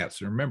and plants.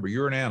 And remember,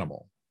 you're an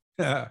animal.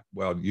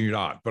 Well, you're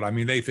not, but I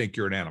mean, they think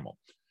you're an animal.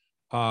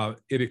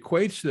 It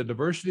equates the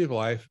diversity of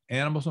life,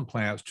 animals and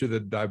plants, to the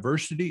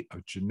diversity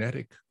of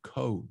genetic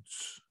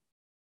codes.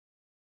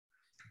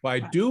 By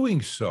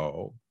doing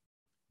so,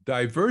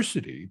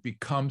 diversity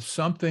becomes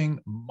something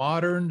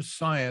modern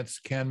science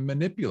can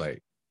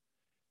manipulate.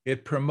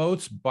 It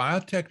promotes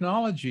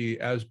biotechnology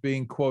as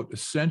being, quote,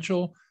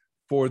 essential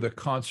for the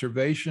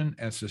conservation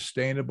and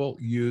sustainable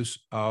use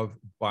of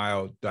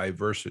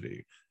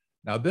biodiversity.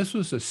 Now, this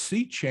was a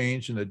sea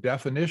change in the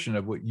definition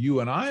of what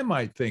you and I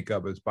might think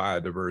of as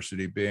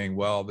biodiversity being,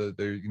 well,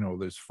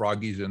 there's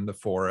froggies in the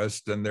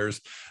forest, and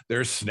there's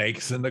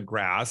snakes in the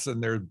grass,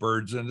 and there's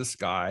birds in the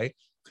sky.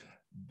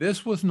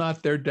 This was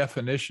not their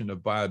definition of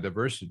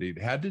biodiversity.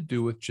 It had to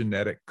do with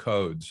genetic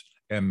codes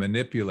and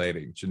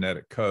manipulating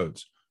genetic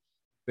codes.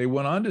 They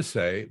went on to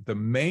say the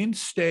main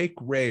stake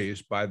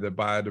raised by the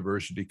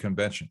Biodiversity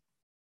Convention,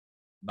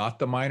 not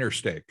the minor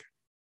stake,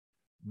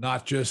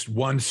 not just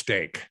one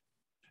stake.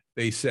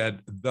 They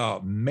said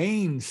the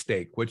main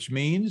stake, which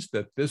means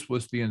that this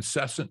was the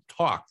incessant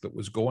talk that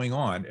was going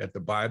on at the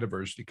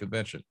Biodiversity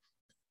Convention.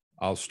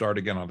 I'll start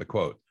again on the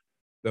quote.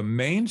 The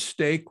main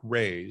stake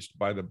raised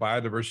by the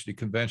Biodiversity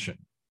Convention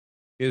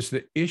is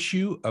the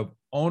issue of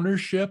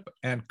ownership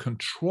and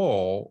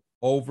control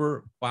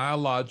over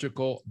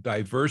biological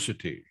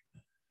diversity.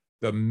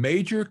 The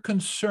major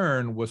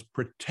concern was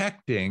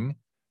protecting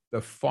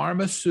the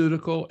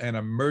pharmaceutical and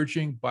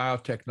emerging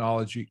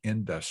biotechnology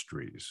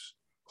industries,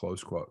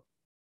 close quote.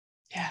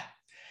 Yeah.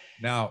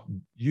 Now,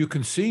 you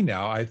can see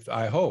now,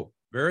 I hope,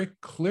 very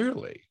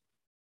clearly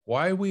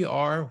why we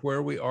are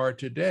where we are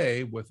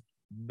today with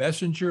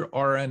messenger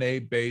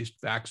RNA-based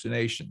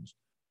vaccinations,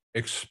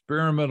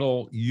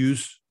 experimental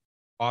use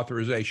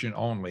authorization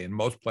only in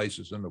most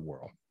places in the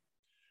world,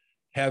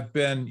 have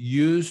been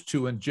used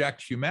to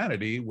inject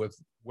humanity with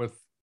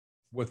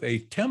a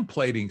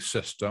templating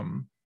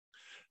system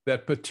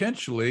that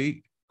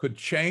potentially could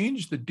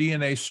change the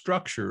DNA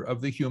structure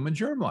of the human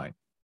germline.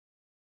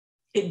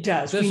 It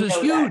does. This is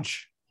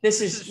huge.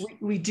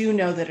 We do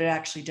know that it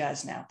actually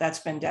does now. That's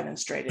been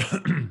demonstrated.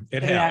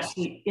 It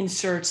actually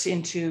inserts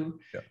into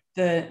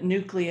the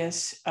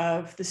nucleus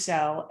of the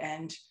cell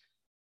and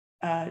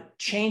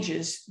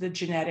changes the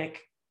genetic,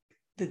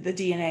 the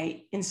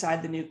DNA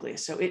inside the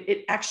nucleus. So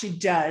it actually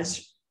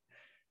does.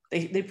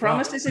 They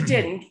promised us it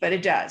didn't, but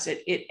it does.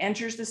 It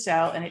enters the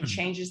cell and it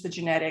changes the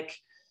genetic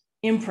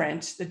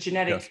imprint,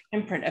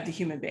 imprint of the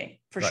human being,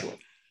 for sure.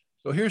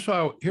 So here's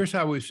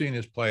how we've seen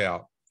this play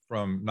out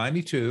from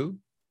 92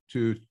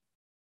 to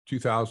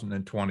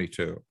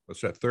 2022.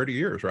 What's that, 30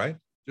 years, right?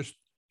 Just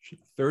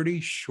 30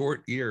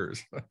 short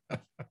years.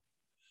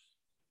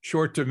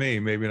 Short to me,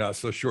 maybe not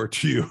so short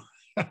to you.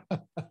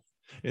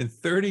 In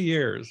 30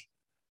 years,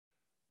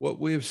 what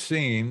we have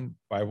seen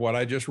by what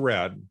I just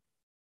read,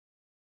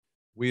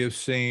 we have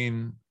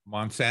seen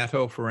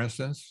Monsanto, for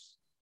instance,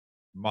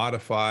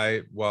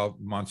 Monsanto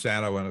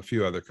and a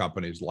few other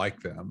companies like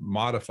them,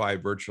 modify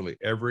virtually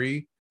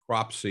every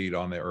crop seed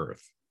on the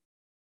earth.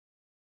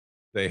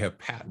 They have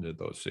patented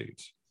those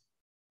seeds.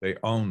 They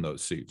own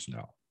those seeds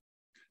now.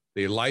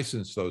 They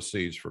license those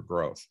seeds for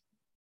growth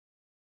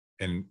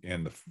in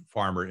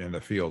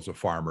the fields of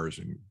farmers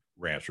and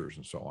ranchers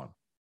and so on.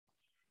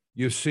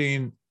 You've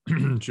seen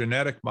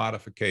genetic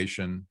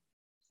modification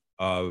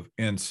of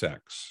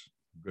insects.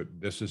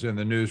 This is in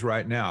the news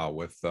right now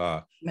with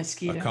a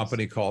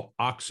company called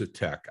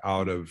Oxitec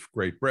out of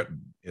Great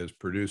Britain is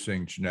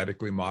producing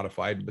genetically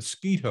modified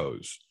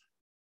mosquitoes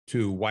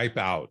to wipe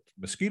out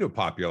mosquito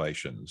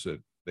populations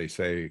that they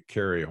say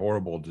carry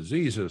horrible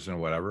diseases and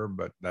whatever,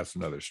 but that's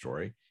another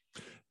story.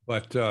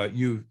 But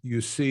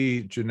you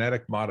see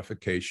genetic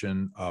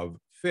modification of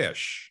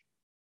fish,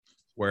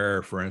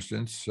 where, for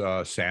instance,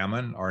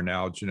 salmon are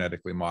now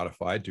genetically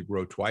modified to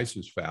grow twice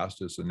as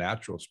fast as the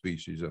natural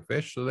species of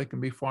fish so they can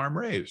be farm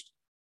raised.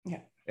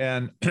 Yeah.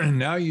 And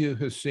now you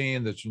have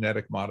seen the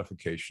genetic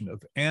modification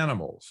of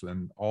animals,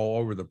 and all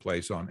over the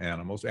place on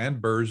animals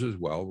and birds as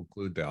well,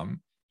 include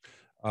them,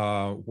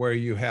 where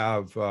you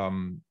have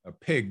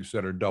pigs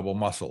that are double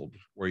muscled,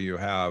 where you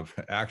have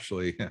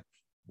actually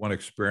one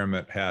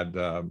experiment had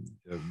a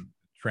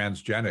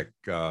transgenic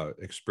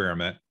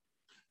experiment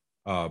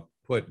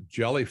put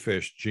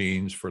jellyfish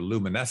genes for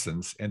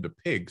luminescence into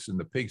pigs, and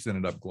the pigs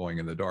ended up glowing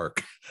in the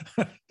dark.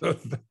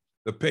 the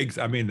pigs,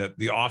 I mean,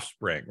 the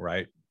offspring,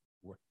 right?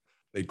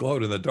 They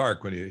glowed in the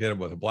dark when you hit them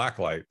with a black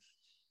light.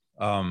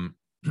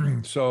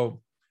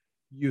 So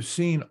you've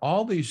seen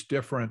all these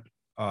different,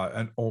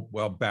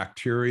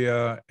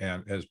 bacteria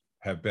and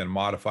have been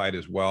modified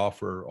as well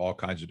for all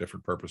kinds of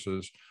different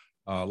purposes,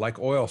 like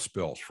oil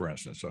spills, for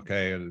instance.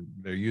 Okay, and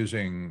they're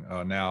using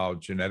now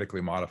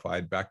genetically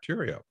modified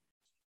bacteria.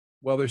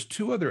 Well, there's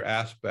two other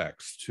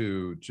aspects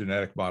to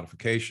genetic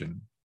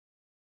modification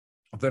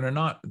that are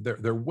not,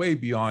 they're way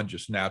beyond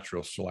just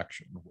natural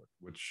selection,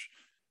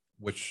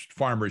 which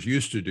farmers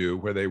used to do,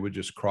 where they would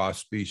just cross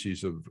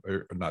species of,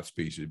 or not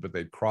species, but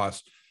they'd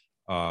cross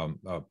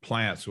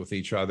plants with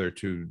each other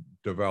to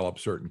develop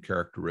certain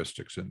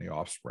characteristics in the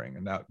offspring.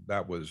 And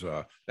that was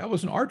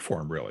an art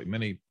form, really.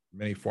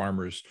 Many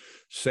farmers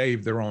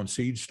saved their own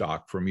seed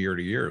stock from year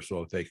to year so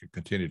that they could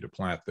continue to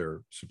plant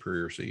their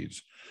superior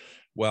seeds.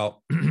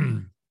 Well,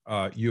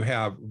 you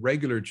have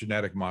regular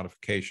genetic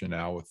modification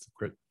now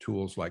with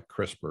tools like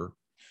CRISPR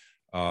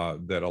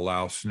that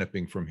allow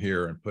snipping from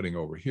here and putting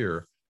over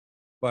here.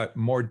 But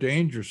more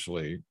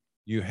dangerously,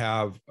 you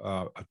have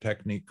a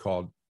technique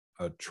called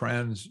a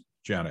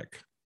transgenic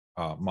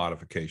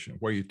modification,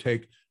 where you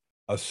take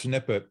a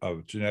snippet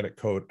of genetic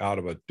code out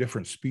of a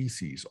different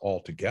species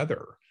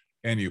altogether,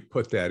 and you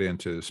put that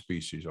into the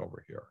species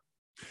over here.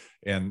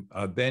 And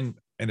then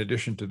in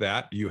addition to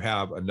that, you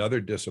have another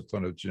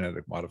discipline of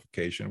genetic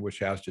modification, which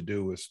has to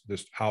do with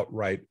this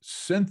outright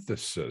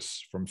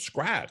synthesis from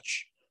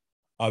scratch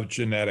of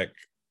genetic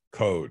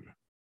code,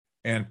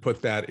 and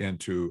put that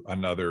into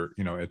another,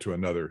 into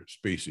another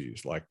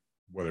species, like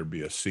whether it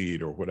be a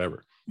seed or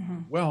whatever.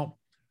 Mm-hmm. Well,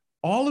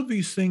 all of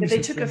these things. But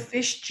they took a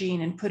fish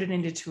gene and put it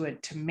into a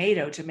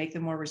tomato to make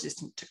them more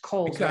resistant to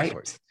cold, exactly.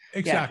 Right?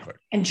 Exactly.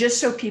 Yeah. And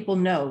just so people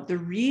know, the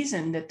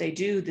reason that they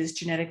do this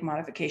genetic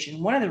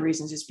modification, one of the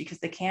reasons is because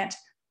they can't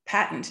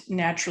patent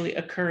naturally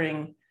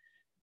occurring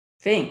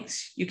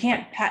things. You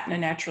can't patent a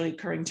naturally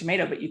occurring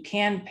tomato, but you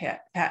can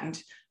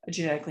patent a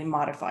genetically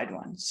modified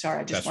one.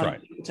 Sorry, I just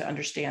wanted people to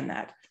understand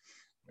that.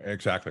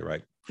 Exactly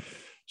right.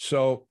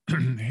 So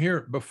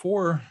here,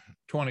 before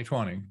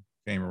 2020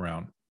 came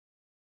around,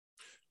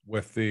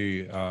 with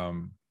the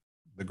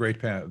great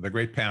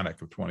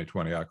panic of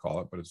 2020, I call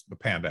it, but it's the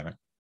pandemic.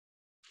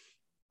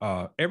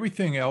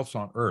 Everything else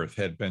on Earth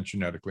had been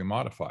genetically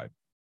modified.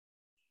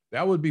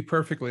 That would be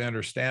perfectly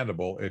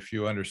understandable if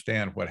you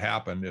understand what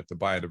happened at the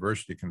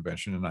Biodiversity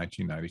Convention in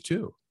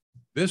 1992.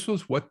 This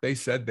was what they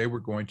said they were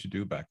going to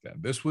do back then.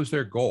 This was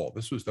their goal.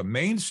 This was the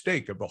main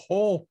stake of the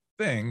whole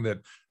thing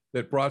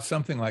that brought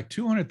something like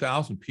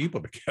 200,000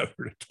 people together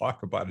to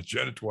talk about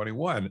Agenda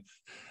 21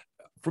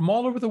 from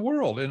all over the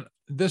world. And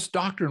this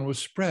doctrine was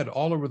spread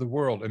all over the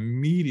world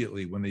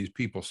immediately when these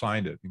people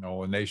signed it,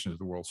 when nations of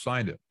the world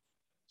signed it.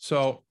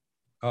 So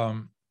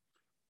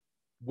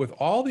with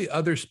all the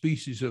other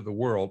species of the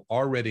world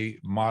already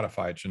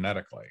modified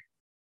genetically,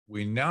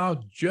 we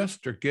now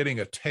just are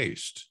getting a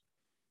taste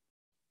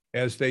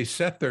as they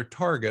set their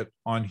target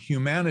on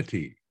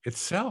humanity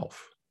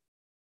itself.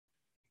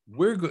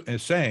 We're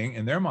saying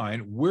in their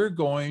mind, we're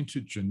going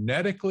to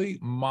genetically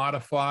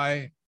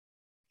modify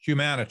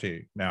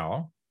humanity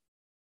now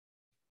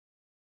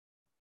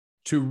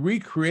to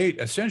recreate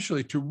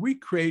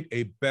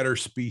a better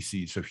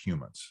species of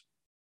humans.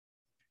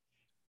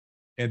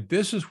 And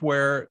this is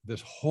where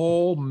this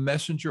whole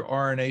messenger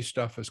RNA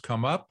stuff has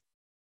come up.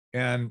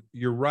 And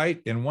you're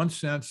right, in one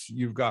sense,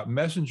 you've got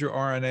messenger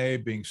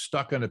RNA being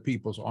stuck into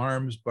people's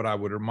arms. But I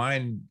would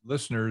remind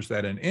listeners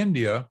that in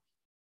India,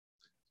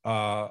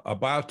 a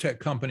biotech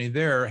company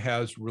there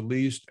has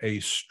released a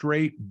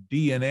straight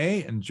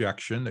DNA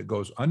injection that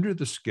goes under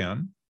the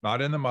skin,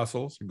 not in the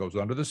muscles, it goes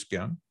under the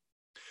skin,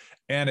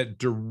 and it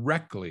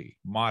directly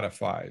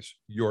modifies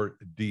your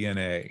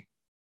DNA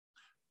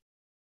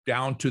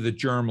down to the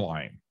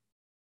germline,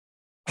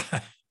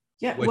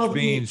 which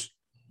means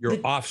your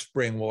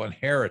offspring will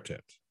inherit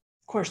it.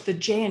 Of course, the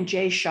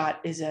J&J shot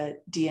is a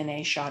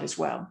DNA shot as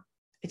well.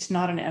 It's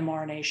not an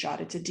mRNA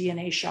shot, it's a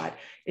DNA shot.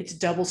 It's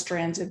double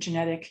strands of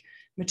genetic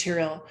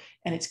material,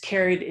 and it's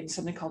carried in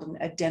something called an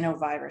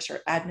adenovirus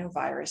or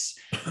adenovirus,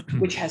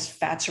 which has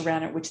fats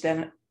around it, which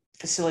then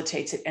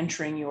facilitates it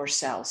entering your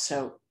cells.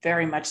 So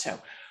very much so.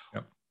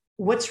 Yep.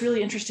 What's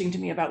really interesting to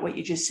me about what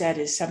you just said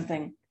is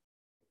something,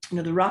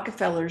 the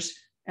Rockefellers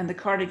and the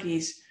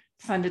Carnegies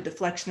funded the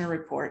Flexner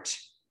Report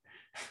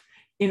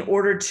in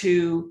order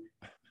to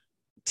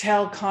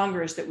tell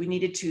Congress that we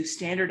needed to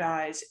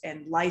standardize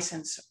and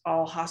license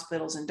all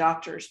hospitals and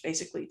doctors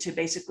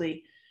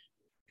to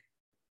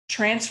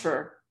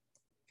transfer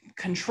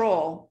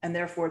control and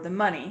therefore the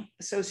money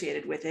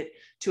associated with it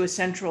to a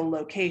central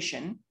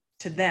location,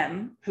 to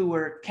them who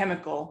were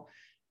chemical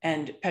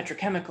and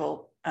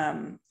petrochemical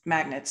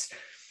magnates.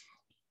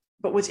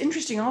 But what's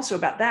interesting also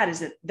about that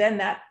is that then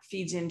that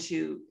feeds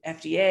into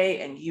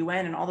FDA and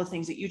UN and all the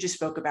things that you just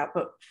spoke about.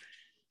 But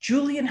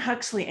Julian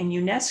Huxley and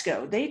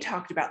UNESCO, they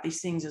talked about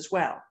these things as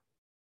well.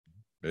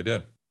 They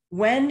did.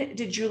 when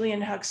did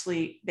Julian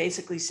Huxley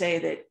basically say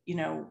that, you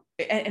know,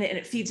 and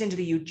it feeds into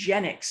the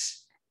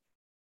eugenics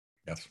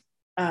Yes.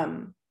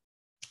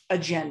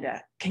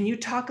 Agenda? Can you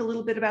talk a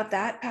little bit about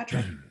that,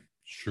 Patrick?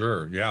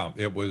 Sure. Yeah.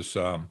 It was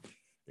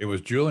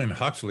Julian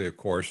Huxley, of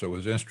course, that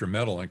was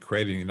instrumental in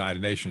creating the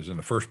United Nations in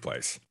the first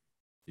place.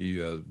 He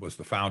was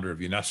the founder of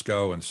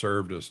UNESCO and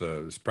served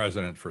as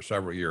president for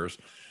several years.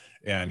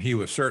 And he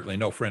was certainly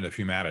no friend of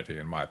humanity,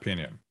 in my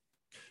opinion.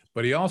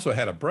 But he also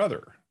had a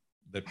brother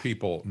that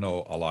people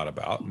know a lot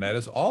about, and that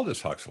is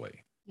Aldous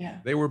Huxley. Yeah.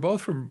 They were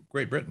both from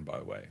Great Britain, by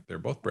the way. They're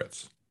both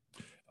Brits.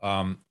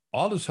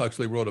 Aldous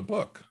Huxley wrote a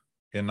book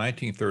in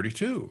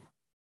 1932,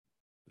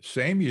 the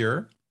same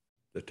year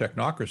that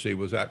Technocracy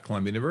was at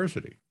Columbia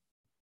University.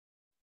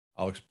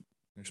 I'll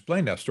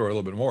explain that story a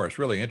little bit more. It's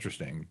really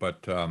interesting,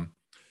 but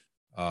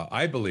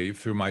I believe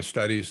through my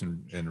studies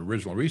and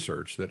original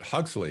research that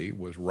Huxley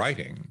was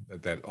writing,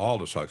 that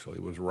Aldous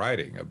Huxley was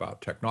writing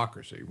about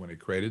technocracy when he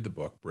created the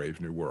book Brave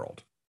New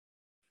World.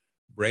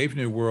 Brave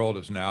New World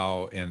is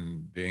now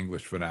in the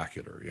English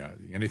vernacular. Yeah,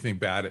 anything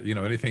bad, you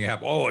know, anything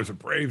happen, oh, it's a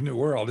brave new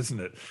world, isn't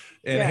it?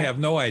 And I have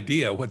no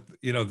idea what,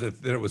 you know,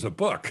 that it was a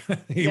book.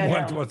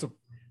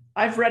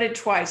 I've read it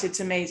twice. It's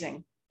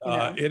amazing. You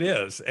know? It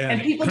is.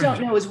 And people don't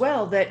know as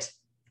well that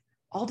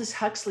Aldous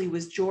Huxley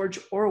was George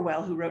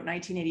Orwell, who wrote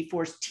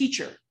 1984's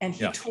teacher. And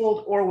he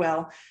told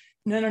Orwell,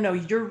 no,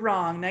 you're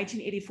wrong.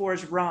 1984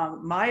 is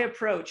wrong. My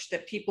approach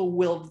that people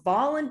will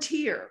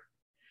volunteer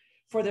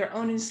for their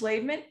own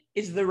enslavement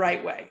is the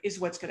right way, is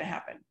what's going to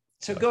happen.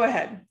 So go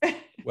ahead.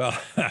 Well,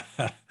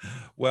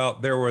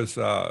 there was,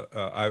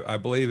 I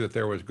believe that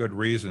there was good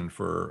reason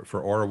for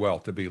Orwell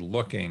to be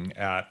looking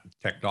at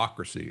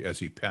technocracy as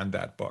he penned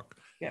that book.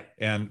 Yeah.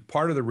 And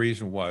part of the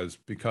reason was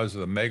because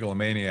of the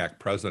megalomaniac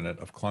president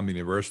of Columbia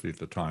University at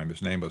the time.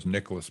 His name was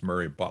Nicholas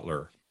Murray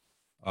Butler.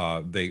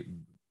 They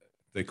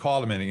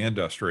called him in the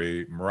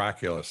industry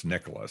Miraculous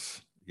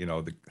Nicholas. You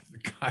know, the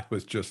guy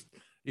was just,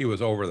 he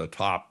was over the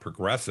top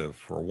progressive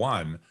for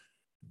one,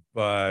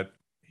 but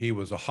he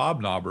was a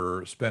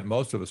hobnobber, spent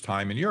most of his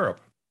time in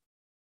Europe.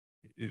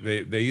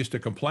 They used to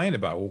complain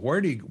about, well,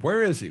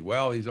 where is he?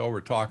 Well, he's over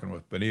talking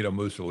with Benito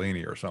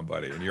Mussolini or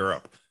somebody in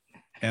Europe.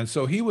 And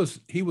so he was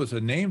a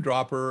name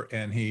dropper,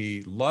 and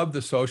he loved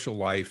the social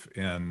life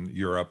in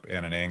Europe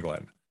and in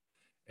England.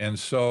 And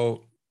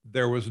so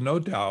there was no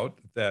doubt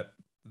that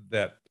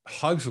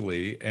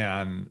Huxley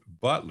and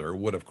Butler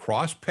would have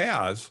crossed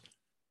paths.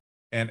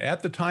 And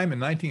at the time in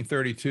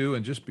 1932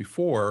 and just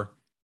before,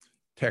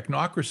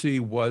 technocracy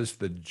was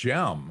the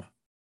gem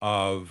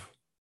of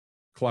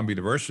Columbia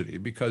University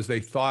because they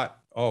thought,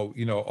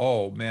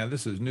 oh man,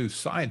 this is new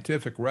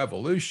scientific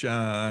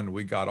revolution.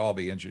 We got all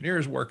the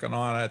engineers working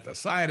on it. The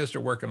scientists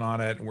are working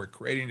on it. And we're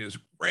creating this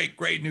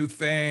great new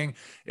thing.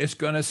 It's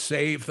going to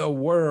save the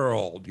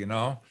world, you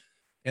know?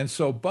 And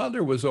so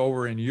Butler was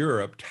over in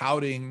Europe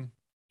touting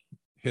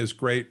his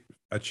great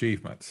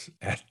achievements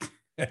at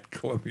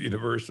Columbia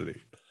University.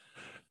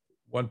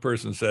 One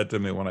person said to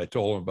me when I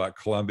told him about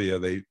Columbia,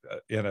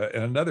 in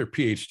another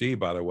PhD,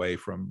 by the way,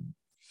 from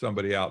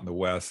somebody out in the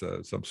West,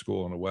 some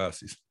school in the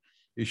West,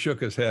 he shook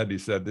his head. He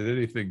said, "Did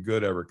anything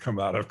good ever come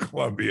out of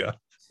Columbia?"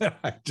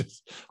 I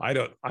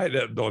don't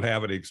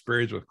have any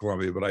experience with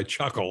Columbia, but I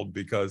chuckled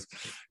because,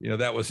 you know,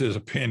 that was his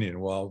opinion.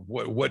 Well,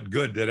 what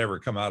good did ever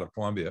come out of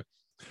Columbia?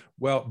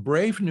 Well,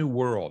 Brave New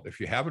World. If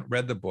you haven't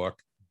read the book,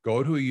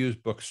 go to a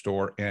used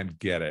bookstore and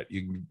get it.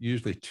 You can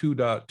usually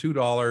 $2,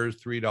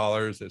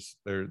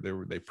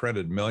 $3. They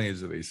printed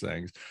millions of these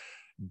things.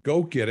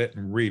 Go get it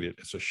and read it.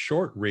 It's a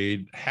short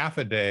read, half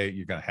a day.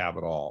 You're going to have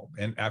it all.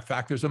 And in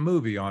fact, there's a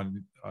movie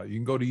on. You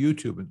can go to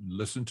YouTube and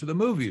listen to the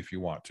movie if you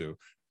want to,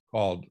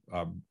 called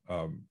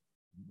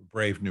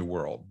Brave New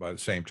World by the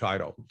same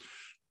title.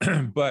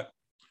 But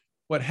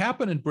what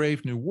happened in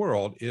Brave New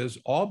World is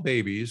all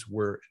babies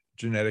were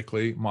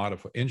genetically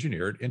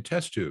engineered in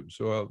test tubes.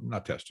 So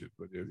not test tubes,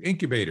 but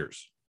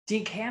incubators.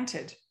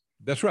 Decanted.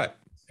 That's right.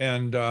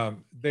 And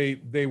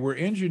they were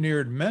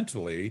engineered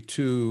mentally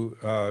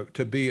to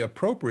be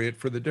appropriate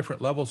for the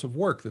different levels of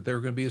work that they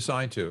were going to be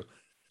assigned to.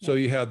 So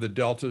you had the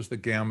deltas, the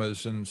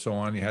gammas, and so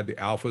on. You had the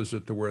alphas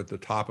that were at the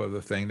top of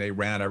the thing. They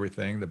ran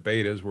everything. The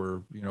betas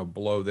were, you know,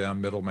 below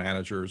them, middle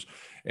managers,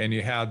 and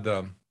you had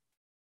the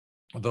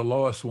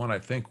lowest one. I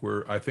think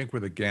were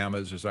the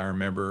gammas, as I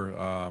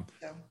remember.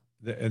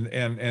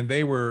 And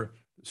they were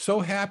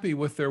so happy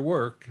with their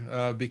work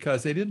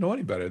because they didn't know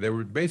any better. They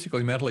were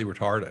basically mentally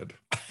retarded.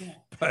 Yeah.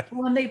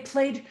 Well, and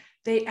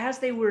as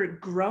they were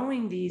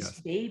growing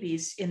these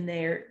babies in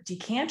their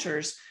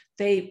decanters,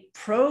 they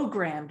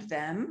programmed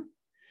them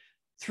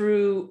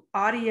through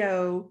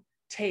audio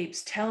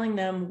tapes telling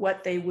them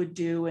what they would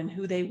do and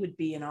who they would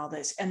be and all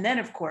this. And then,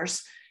 of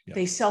course,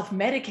 they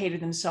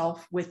self-medicated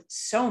themselves with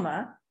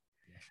Soma,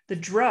 the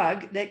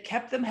drug that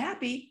kept them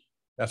happy.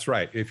 That's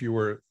right. If you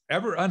were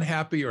ever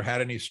unhappy or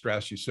had any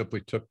stress, you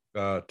simply took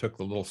the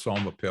little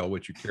Soma pill,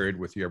 which you carried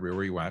with you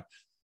everywhere you went.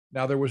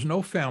 Now, there was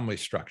no family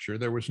structure.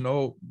 There was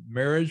no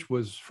marriage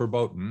was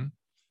verboten.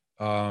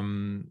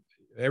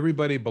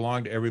 everybody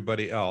belonged to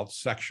everybody else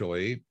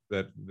sexually,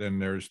 that then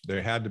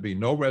there had to be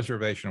no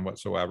reservation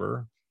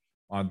whatsoever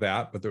on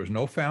that, but there was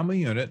no family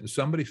unit. And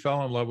somebody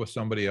fell in love with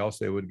somebody else,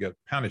 they would get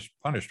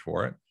punished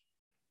for it.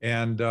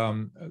 And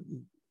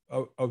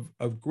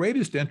of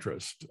greatest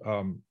interest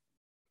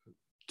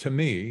to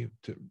me,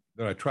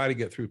 that I try to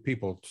get through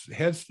people's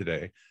heads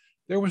today,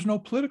 there was no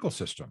political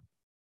system.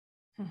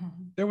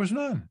 There was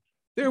none.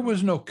 There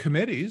was no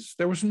committees.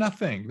 There was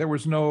nothing. There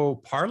was no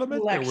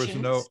parliament. Elections.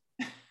 There was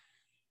no,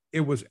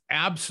 it was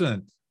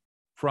absent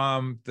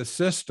from the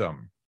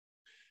system.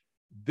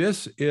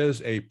 This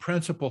is a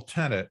principal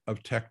tenet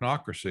of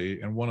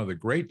technocracy, and one of the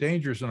great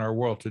dangers in our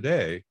world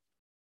today.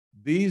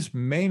 These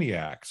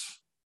maniacs,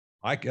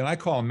 I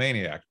call them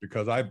maniacs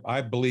because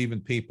I believe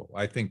in people.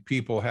 I think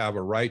people have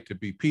a right to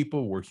be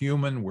people. We're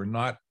human. We're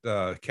not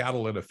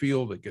cattle in a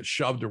field that gets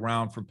shoved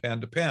around from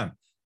pen to pen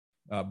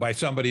by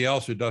somebody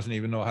else who doesn't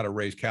even know how to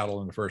raise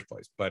cattle in the first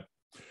place. But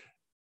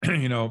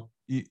you know,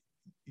 you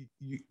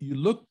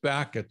look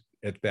back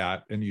at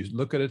that and you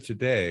look at it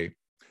today,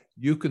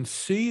 you can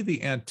see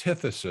the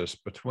antithesis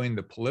between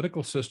the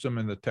political system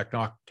and the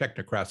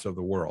technocrats of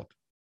the world.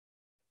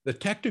 The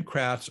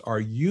technocrats are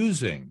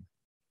using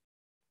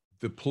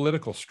the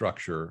political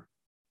structure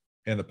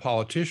and the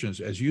politicians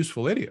as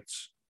useful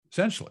idiots,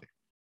 essentially.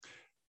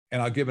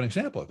 And I'll give an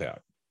example of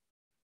that.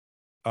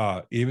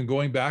 Even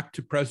going back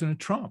to President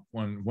Trump,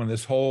 when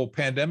this whole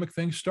pandemic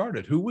thing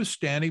started, who was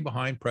standing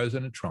behind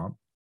President Trump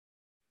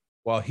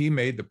while he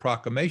made the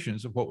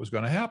proclamations of what was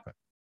going to happen?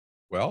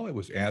 Well, it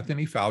was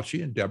Anthony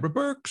Fauci and Deborah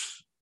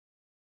Birx.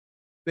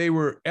 They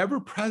were ever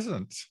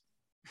present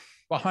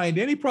behind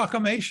any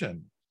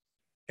proclamation.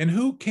 And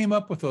who came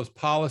up with those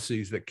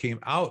policies that came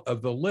out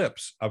of the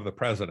lips of the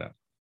president?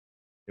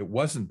 It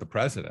wasn't the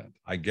president,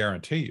 I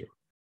guarantee you.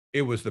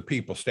 It was the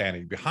people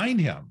standing behind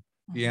him,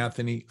 the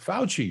Anthony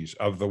Faucis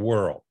of the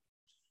world.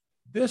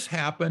 This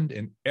happened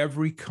in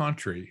every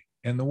country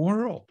in the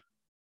world,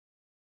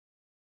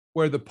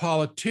 where the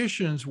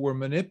politicians were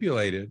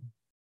manipulated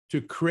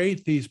to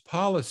create these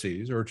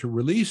policies or to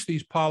release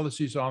these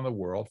policies on the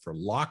world for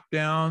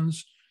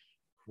lockdowns,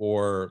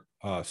 for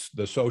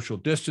the social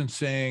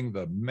distancing,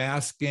 the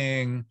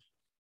masking,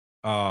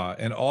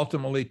 and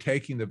ultimately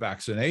taking the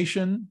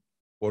vaccination,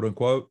 quote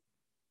unquote,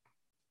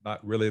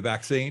 not really a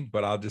vaccine,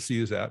 but I'll just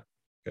use that,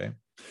 okay?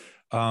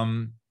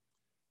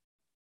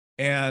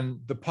 And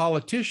the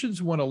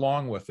politicians went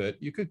along with it.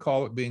 You could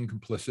call it being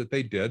complicit.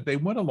 They did. They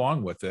went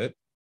along with it,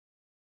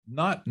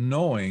 not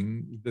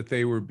knowing that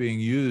they were being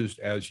used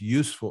as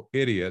useful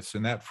idiots.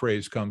 And that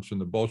phrase comes from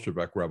the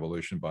Bolshevik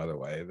Revolution, by the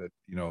way, that,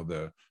 you know,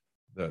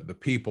 the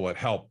people that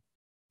helped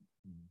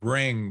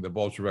bring the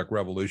Bolshevik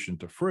Revolution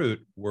to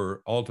fruit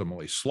were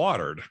ultimately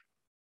slaughtered.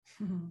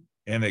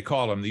 And they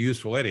called them the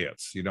useful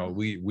idiots. You know,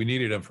 we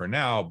needed them for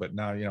now, but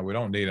now, you know, we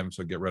don't need them,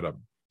 so get rid of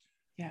them.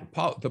 Yeah.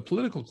 The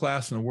political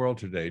class in the world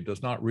today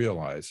does not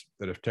realize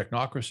that if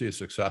technocracy is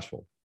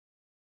successful,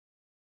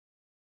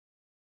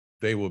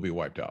 they will be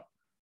wiped out.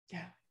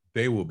 Yeah.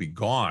 They will be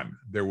gone.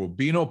 There will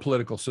be no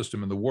political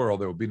system in the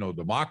world. There will be no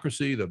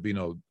democracy. There'll be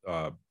no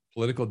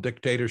political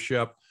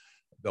dictatorship.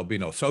 There'll be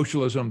no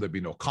socialism. There'll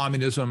be no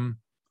communism.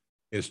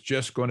 It's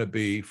just going to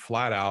be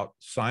flat out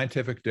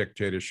scientific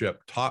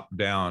dictatorship, top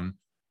down.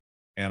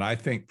 And I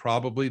think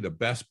probably the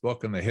best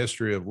book in the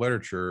history of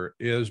literature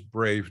is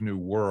Brave New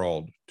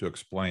World to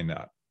explain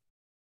that.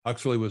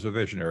 Huxley was a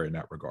visionary in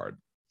that regard.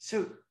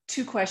 So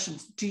 2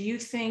 questions. Do you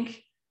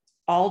think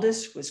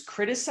Aldous was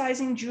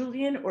criticizing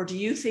Julian, or do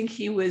you think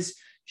he was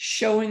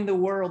showing the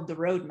world the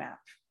roadmap?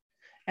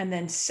 And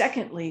then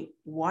secondly,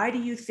 why do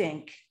you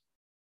think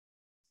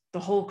the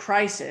whole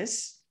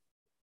crisis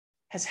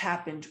has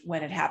happened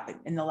when it happened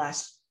in the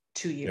last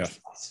 2 years?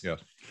 Yes.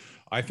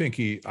 I think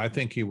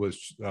he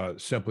was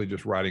simply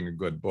just writing a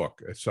good book.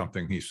 It's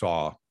something he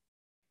saw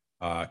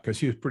because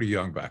he was pretty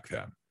young back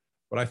then.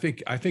 But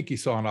I think he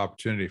saw an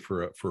opportunity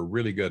for a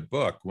really good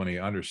book when he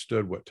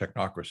understood what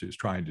technocracy is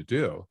trying to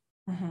do.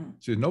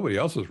 So nobody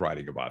else was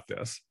writing about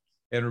this.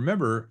 And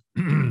remember,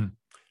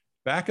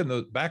 back in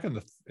the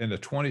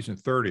 20s and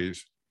 30s,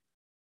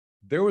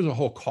 there was a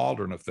whole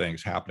cauldron of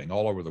things happening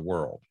all over the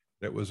world.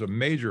 It was a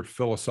major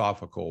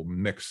philosophical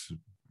mix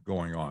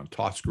going on,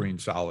 toss green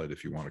salad,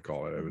 if you want to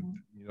call it.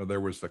 You know,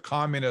 there was the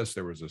communists,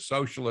 there was the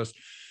socialists,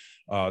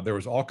 there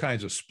was all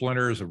kinds of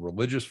splinters of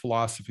religious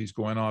philosophies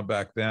going on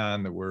back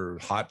then. There were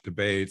hot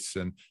debates,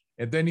 and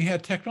then you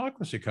had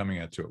technocracy coming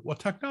into it. Well,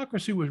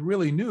 technocracy was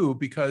really new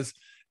because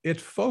it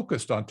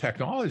focused on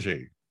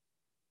technology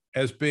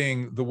as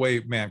being the way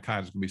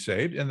mankind is going to be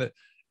saved,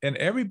 and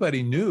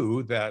everybody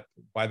knew that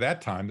by that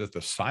time that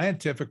the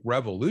scientific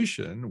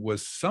revolution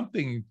was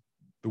something,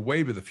 the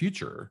wave of the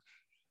future.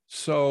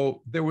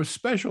 So there was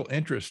special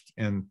interest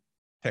in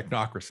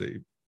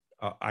technocracy,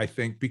 I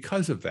think,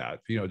 because of that.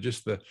 You know,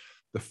 just the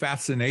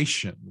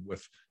fascination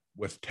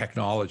with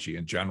technology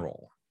in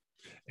general.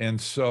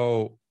 And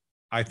so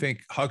I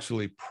think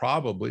Huxley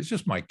probably, it's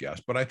just my guess,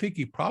 but I think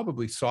he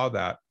probably saw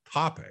that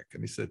topic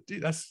and he said,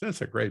 "Dude,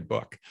 that's a great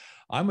book.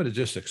 I'm going to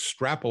just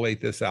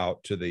extrapolate this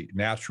out to the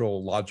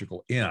natural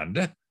logical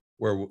end,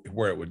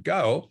 where it would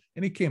go,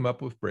 and he came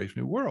up with Brave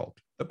New World,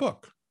 the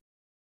book.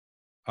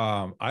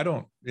 I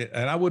don't,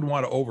 and I wouldn't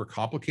want to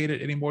overcomplicate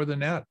it any more than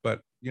that, but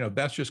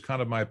that's just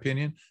kind of my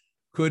opinion.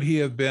 Could he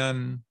have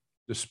been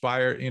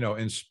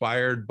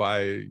inspired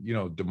by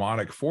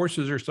demonic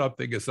forces or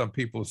something, as some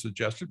people have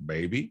suggested?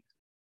 Maybe,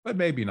 but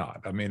maybe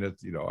not. I mean,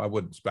 it's I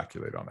wouldn't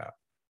speculate on that.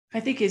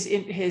 I think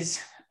his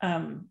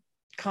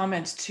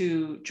comments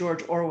to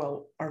George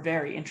Orwell are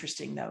very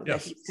interesting, though.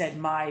 Yes. That he said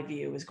my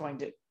view is going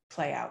to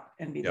play out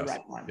and be the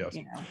right one. Yes.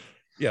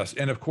 Yes,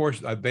 and of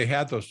course they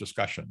had those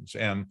discussions,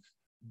 and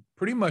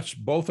pretty much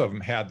both of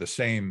them had the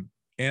same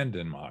end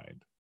in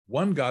mind.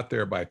 One got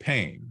there by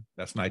pain,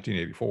 that's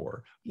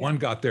 1984. Yeah. One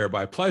got there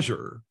by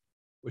pleasure,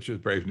 which is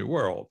Brave New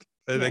World.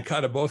 And they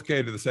kind of both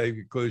came to the same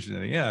conclusion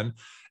in the end.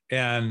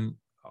 And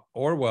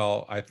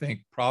Orwell, I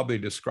think, probably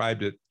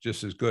described it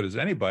just as good as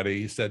anybody.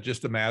 He said,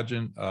 just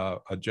imagine a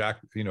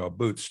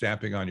boot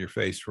stamping on your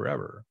face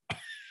forever.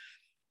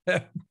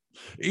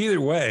 Either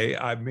way,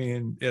 I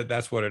mean,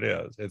 that's what it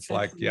is. It's that's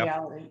like,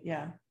 reality.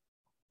 Yeah.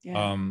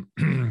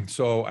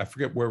 So I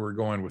forget where we're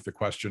going with the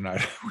question. I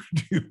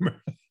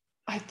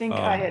think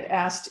I had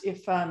asked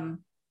if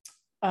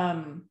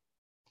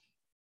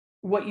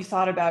what you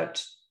thought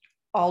about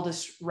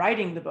Aldous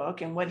writing the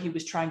book and what he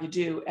was trying to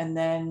do, and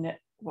then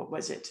what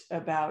was it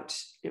about?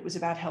 It was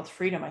about health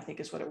freedom, I think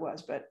is what it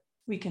was, but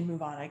we can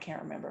move on. I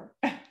can't remember.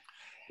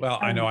 Well,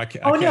 I know I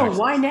can't.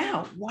 Why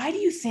now? Why do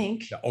you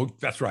think? Yeah, oh,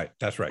 that's right.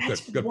 Good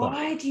point.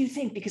 Why do you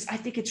think? Because I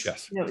think it's,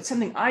 it's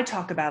something I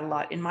talk about a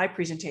lot in my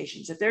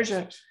presentations, that there's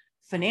a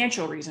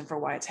financial reason for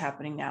why it's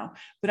happening now.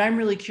 But I'm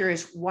really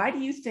curious, why do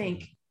you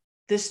think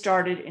this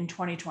started in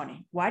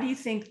 2020? Why do you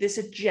think this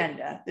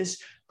agenda,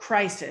 this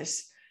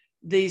crisis,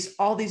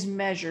 all these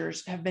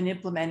measures have been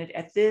implemented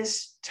at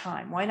this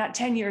time? Why not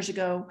 10 years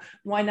ago?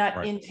 Why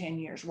not in 10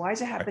 years? Why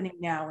is it happening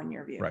now in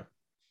your view? Right.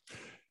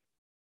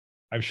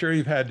 I'm sure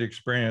you've had the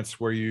experience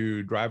where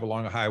you drive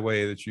along a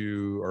highway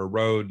or a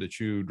road that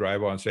you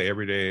drive on, say,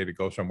 every day to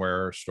go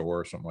somewhere, a store,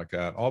 or something like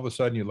that. All of a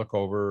sudden you look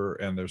over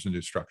and there's a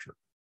new structure.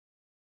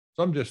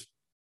 So I'm just,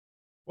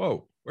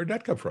 whoa, where'd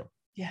that come from?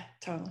 Yeah,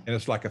 totally. And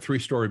it's like a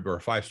 3-story or a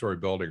 5-story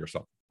building or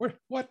something. Where'd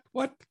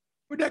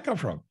that come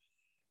from?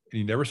 And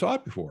you never saw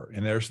it before.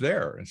 And there's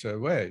there. And so,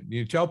 wait,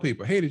 you tell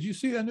people, hey, did you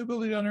see that new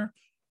building down there?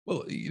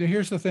 Well,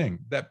 here's the thing.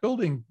 That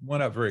building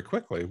went up very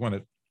quickly when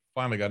it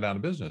finally got down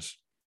to business.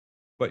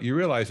 But you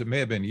realize it may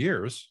have been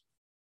years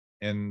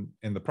in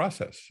the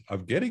process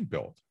of getting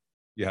built.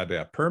 You had to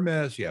have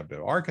permits, you had to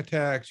have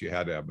architects, you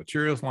had to have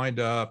materials lined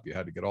up, you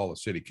had to get all the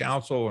city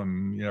council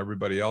and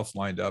everybody else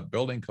lined up,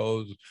 building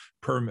codes,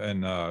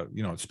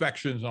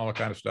 inspections and all that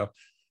kind of stuff.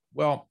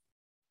 Well,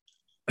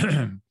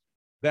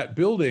 that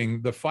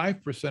building, the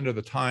 5% of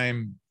the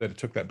time that it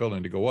took that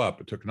building to go up,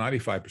 it took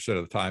 95%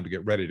 of the time to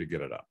get ready to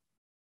get it up.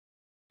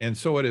 And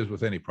so it is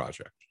with any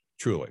project,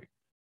 truly.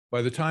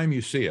 By the time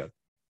you see it,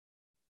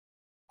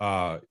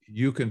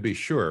 you can be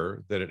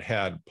sure that it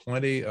had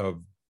plenty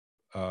of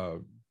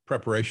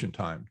preparation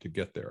time to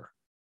get there.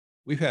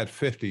 We've had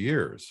 50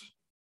 years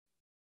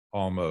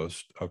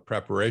almost of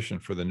preparation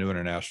for the new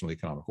international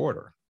economic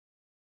order.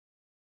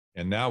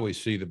 And now we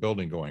see the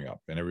building going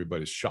up and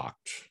everybody's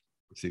shocked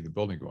to see the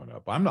building going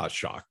up. I'm not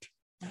shocked.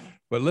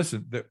 But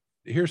listen,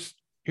 here's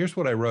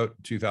what I wrote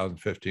in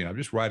 2015. I'm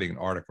just writing an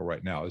article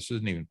right now. This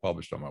isn't even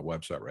published on my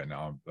website right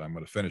now. I'm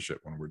going to finish it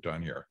when we're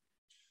done here.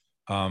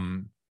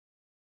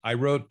 I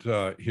wrote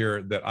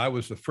here that I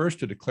was the first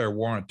to declare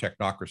war on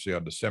technocracy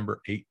on December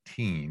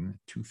 18,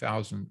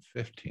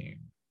 2015.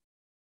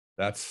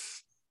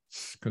 That's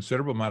a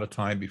considerable amount of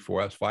time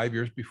before. That's 5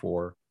 years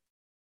before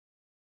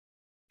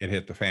it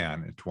hit the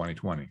fan in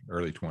 2020,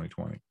 early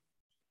 2020.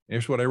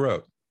 Here's what I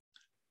wrote.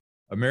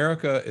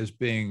 America is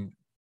being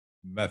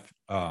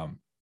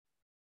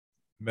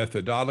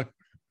methodological.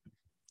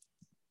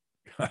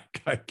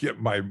 I get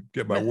my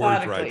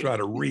words right. Try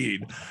to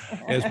read.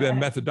 Has been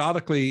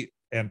methodically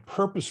and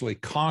purposely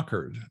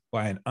conquered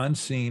by an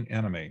unseen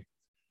enemy.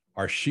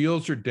 Our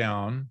shields are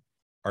down,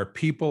 our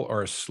people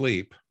are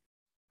asleep,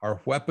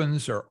 our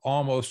weapons are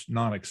almost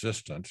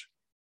non-existent.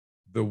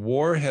 The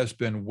war has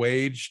been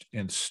waged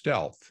in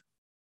stealth,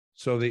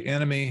 so the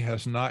enemy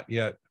has not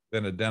yet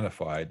been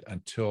identified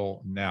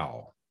until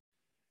now.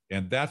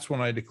 And that's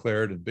when I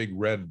declared in big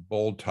red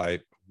bold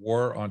type,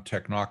 war on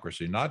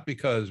technocracy, not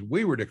because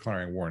we were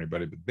declaring war on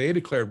anybody, but they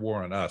declared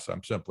war on us.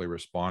 I'm simply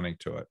responding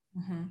to it.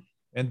 Mm-hmm.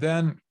 And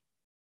then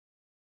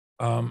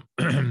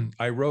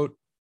I wrote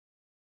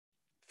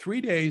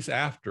 3 days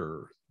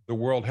after the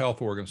World Health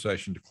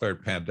Organization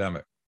declared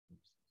pandemic.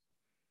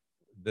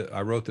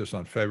 I wrote this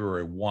on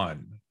February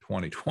 1,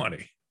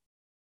 2020.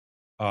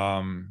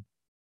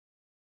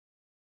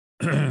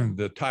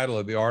 The title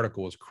of the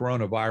article was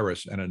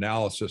Coronavirus, an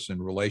Analysis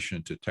in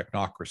Relation to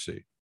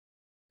Technocracy.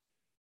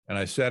 And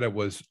I said it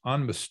was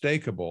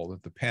unmistakable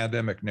that the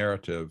pandemic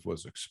narrative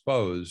was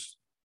exposed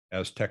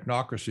as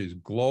technocracy's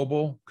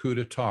global coup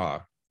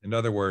d'etat. In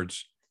other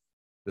words,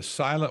 the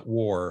silent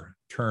war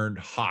turned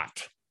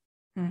hot.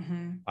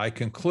 Mm-hmm. I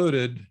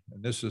concluded,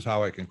 and this is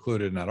how I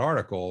concluded in that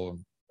article,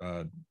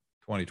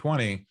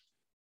 2020,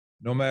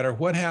 no matter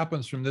what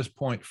happens from this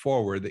point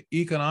forward, the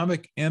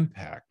economic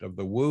impact of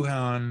the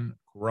Wuhan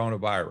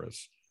coronavirus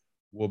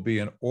will be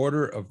an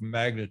order of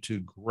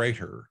magnitude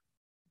greater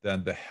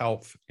than the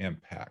health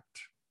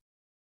impact.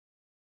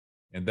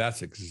 And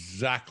that's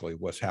exactly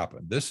what's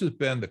happened. This has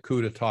been the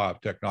coup d'etat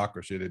of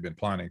technocracy they've been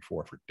planning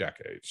for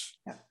decades.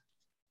 Yeah.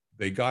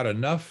 They got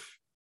enough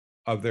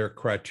of their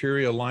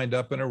criteria lined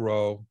up in a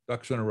row,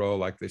 ducks in a row,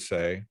 like they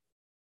say,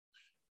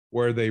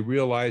 where they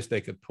realized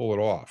they could pull it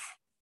off.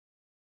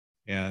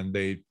 And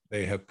they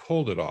have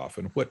pulled it off.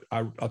 And what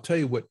I'll tell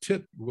you, what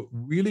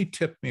really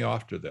tipped me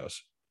off to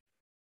this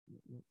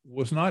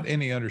was not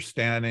any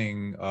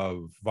understanding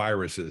of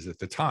viruses at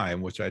the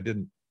time, which I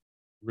didn't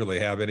really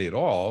have any at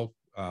all,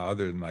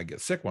 other than I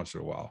get sick once in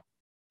a while.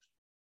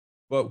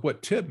 But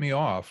what tipped me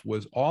off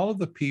was all of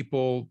the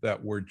people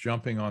that were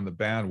jumping on the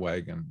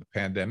bandwagon, the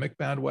pandemic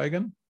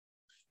bandwagon.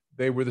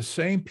 They were the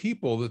same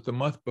people that the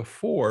month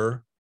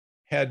before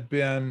had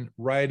been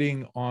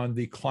riding on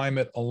the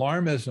climate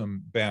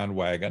alarmism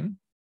bandwagon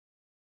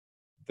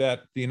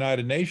that the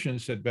United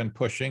Nations had been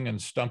pushing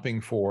and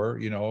stumping for,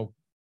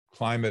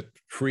 climate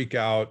freak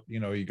out,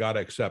 you got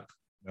to accept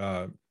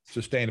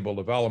sustainable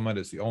development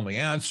is the only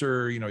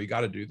answer. You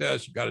got to do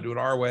this, you got to do it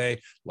our way.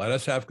 Let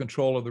us have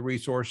control of the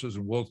resources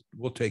and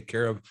we'll take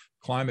care of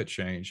climate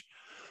change.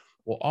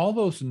 Well, all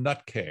those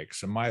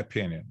nutcakes, in my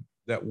opinion,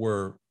 that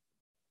were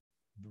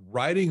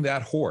riding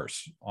that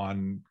horse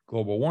on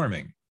global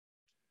warming,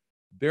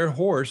 their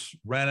horse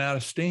ran out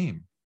of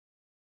steam.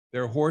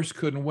 Their horse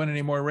couldn't win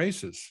any more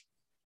races.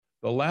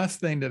 The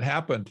last thing that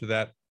happened to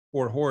that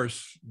poor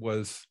horse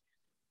was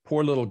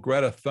poor little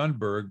Greta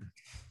Thunberg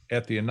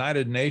at the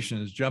United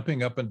Nations,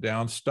 jumping up and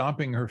down,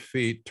 stomping her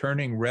feet,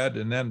 turning red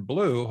and then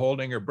blue,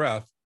 holding her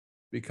breath,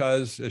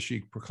 because, as she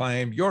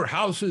proclaimed, your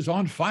house is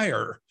on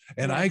fire,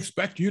 and yes, I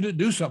expect you to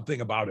do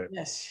something about it.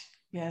 Yes,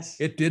 yes.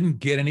 It didn't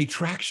get any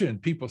traction.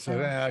 People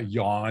said,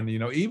 yawn.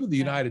 Even the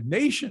United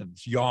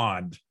Nations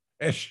yawned,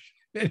 and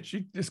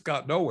she just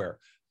got nowhere.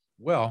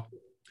 Well,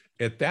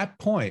 at that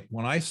point,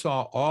 when I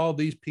saw all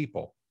these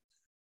people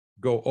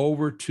go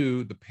over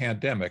to the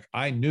pandemic,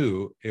 I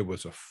knew it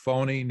was a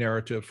phony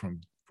narrative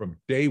from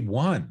day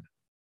one.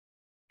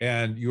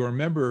 And you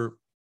remember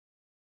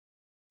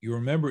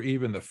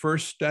even the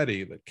first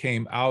study that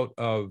came out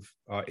of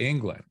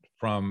England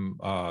from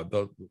I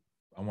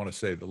want to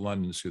say the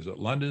London School. Is it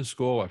London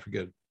School? I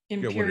forget.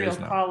 Imperial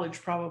College,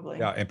 probably.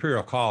 Yeah,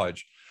 Imperial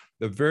College.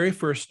 The very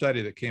first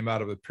study that came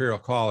out of Imperial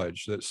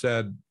College that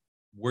said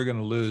we're going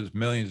to lose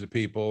millions of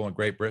people and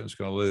Great Britain's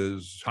going to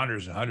lose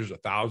hundreds and hundreds of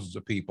thousands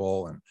of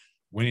people, and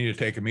we need to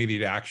take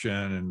immediate action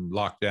and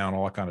lock down,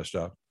 all that kind of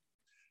stuff.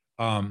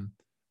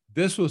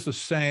 This was the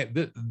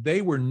same,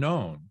 they were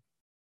known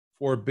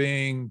for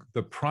being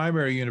the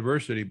primary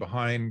university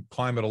behind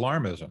climate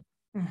alarmism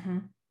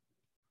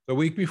the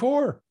week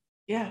before.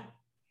 Yeah.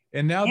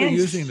 And now they're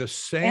using the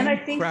same. And I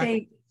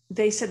think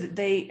they said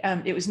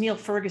that it was Neil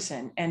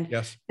Ferguson, and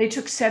yes, they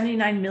took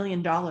 $79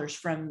 million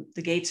from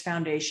the Gates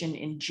Foundation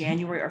in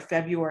January or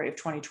February of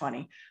 2020,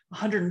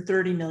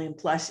 130 million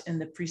plus in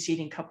the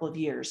preceding couple of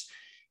years,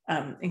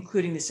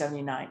 including the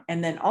 79.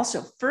 And then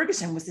also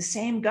Ferguson was the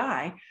same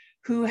guy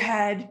who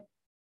had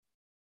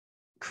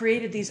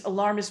created these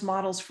alarmist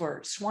models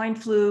for swine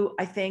flu,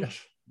 I think.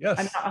 Yes.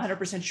 I'm not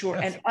 100% sure.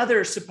 Yes. And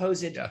other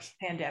supposed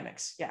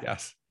pandemics. Yeah.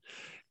 Yes.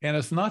 And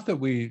it's not that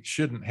we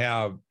shouldn't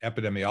have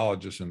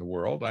epidemiologists in the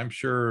world. I'm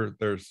sure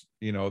there's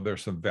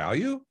some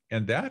value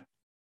in that,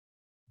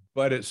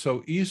 but it's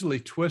so easily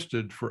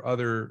twisted for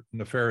other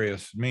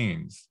nefarious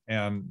means.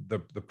 And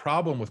the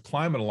problem with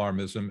climate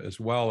alarmism, as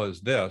well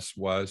as this,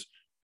 was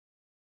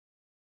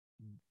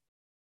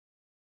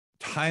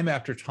time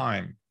after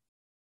time,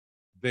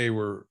 they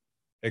were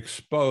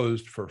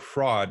exposed for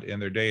fraud in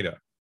their data.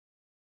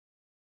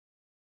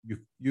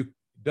 You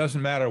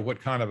doesn't matter what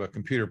kind of a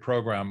computer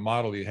program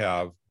model you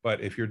have, but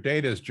if your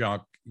data is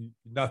junk,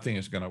 nothing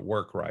is going to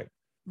work right.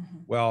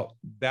 Well,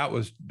 that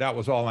was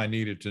all I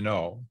needed to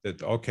know.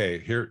 That okay,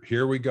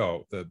 here we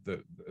go.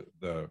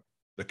 The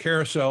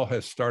carousel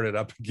has started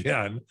up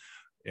again,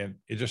 and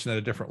it's just in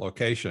a different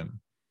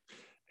location.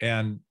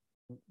 And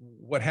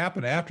what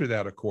happened after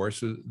that, of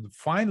course, is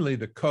finally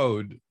the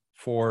code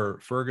for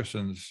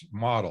Ferguson's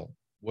model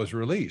was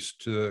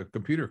released to the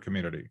computer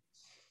community,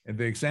 and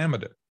they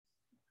examined it.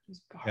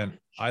 And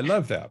I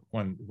love that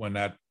when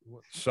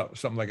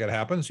something like that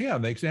happens. Yeah,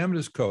 and they examined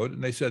his code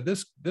and they said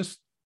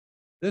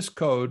this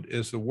code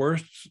is the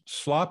worst,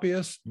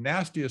 sloppiest,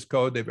 nastiest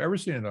code they've ever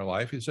seen in their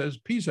life. He says,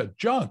 piece of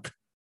junk.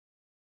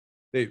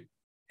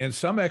 And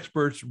some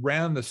experts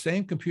ran the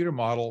same computer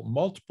model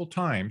multiple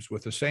times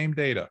with the same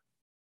data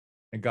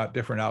and got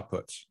different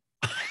outputs.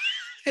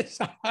 It's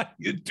how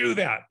you do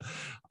that.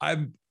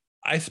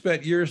 I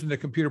spent years in the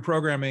computer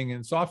programming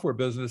and software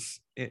business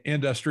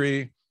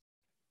industry,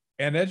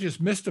 and that just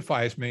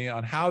mystifies me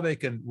on how they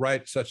can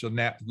write such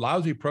a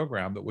lousy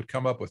program that would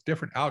come up with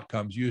different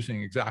outcomes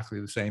using exactly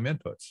the same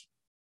inputs.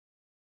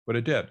 But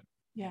it did.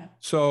 Yeah.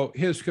 So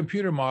his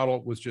computer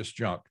model was just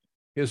junk.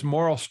 his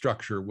moral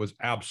structure was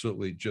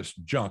absolutely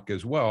just junk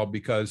as well,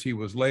 because he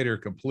was later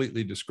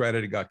completely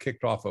discredited, got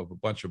kicked off of a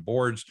bunch of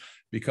boards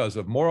because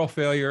of moral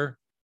failure,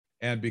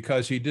 and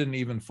because he didn't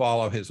even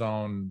follow his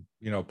own,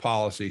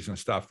 policies and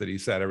stuff that he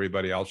said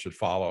everybody else should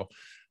follow.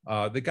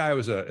 The guy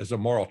is a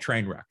moral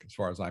train wreck, as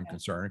far as I'm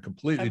concerned,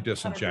 completely 100%.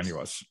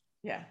 Disingenuous.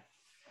 Yeah.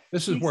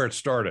 This is where it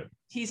started.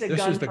 He's a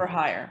gun for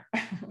hire.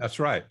 That's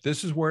right.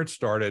 This is where it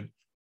started.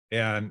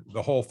 And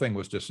the whole thing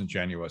was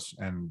disingenuous.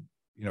 And,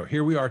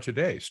 here we are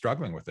today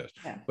struggling with this.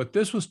 Yeah. But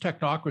this was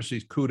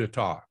technocracy's coup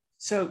d'etat.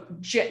 So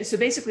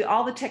basically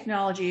all the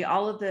technology,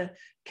 all of the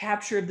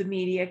capture of the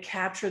media,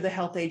 capture of the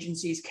health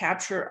agencies,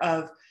 capture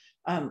of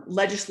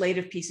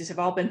legislative pieces have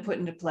all been put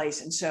into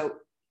place. And so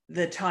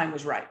the time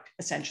was right,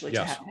 essentially,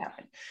 to have it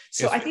happen.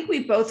 So I think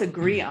we both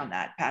agree on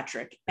that,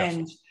 Patrick,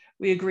 and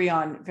we agree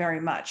on very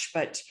much.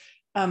 But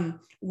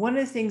one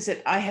of the things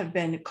that I have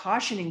been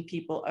cautioning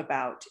people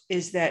about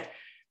is that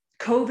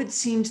COVID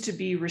seems to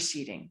be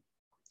receding,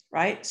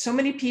 right? So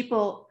many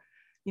people,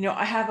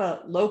 I have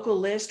a local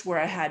list where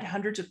I had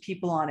hundreds of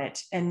people on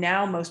it, and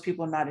now most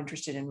people are not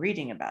interested in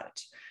reading about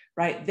it,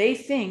 right? They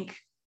think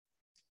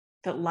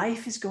that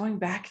life is going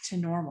back to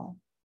normal.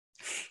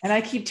 And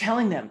I keep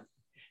telling them,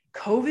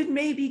 COVID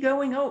may be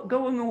going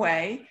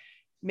away,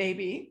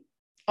 maybe,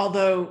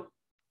 although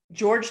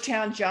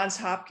Georgetown, Johns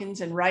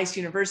Hopkins, and Rice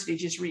University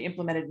just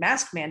re-implemented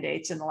mask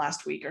mandates in the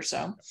last week or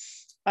so.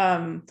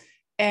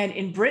 And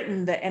in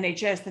Britain, the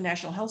NHS, the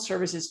National Health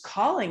Service, is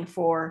calling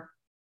for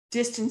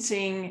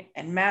distancing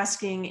and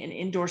masking in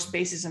indoor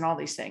spaces and all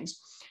these things.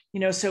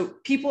 So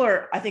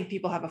I think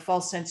people have a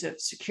false sense of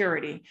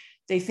security.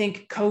 They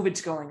think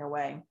COVID's going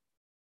away.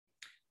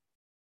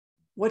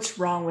 What's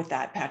wrong with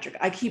that, Patrick?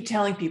 I keep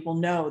telling people,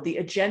 no, the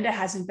agenda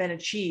hasn't been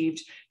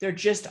achieved. They're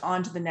just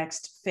on to the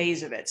next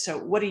phase of it. So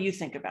what do you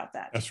think about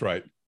that? That's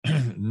right.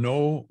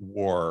 No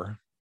war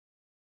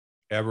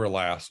ever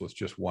lasts with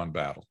just one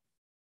battle.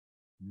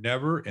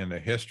 Never in the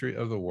history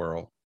of the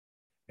world.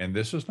 And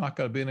this is not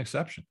going to be an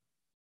exception.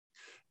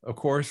 Of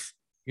course,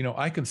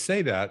 I can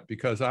say that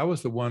because I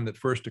was the one that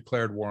first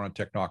declared war on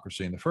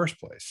technocracy in the first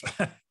place.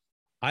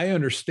 I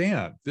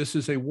understand this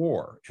is a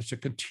war. It's a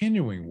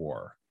continuing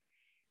war.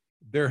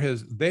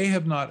 They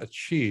have not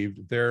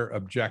achieved their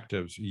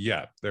objectives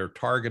yet. They're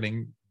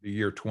targeting the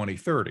year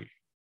 2030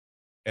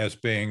 as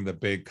being the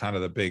big,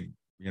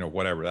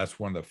 whatever. That's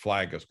when the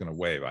flag is going to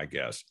wave, I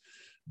guess.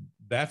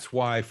 That's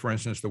why, for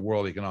instance, the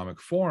World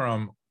Economic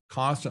Forum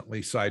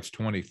constantly cites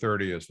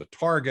 2030 as the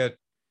target.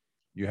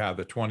 You have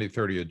the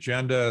 2030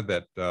 agenda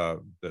that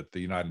the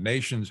United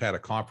Nations had a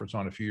conference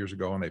on a few years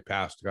ago, and they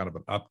passed kind of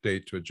an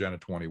update to Agenda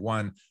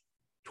 21.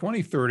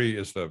 2030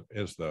 is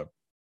the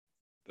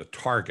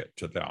target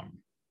to them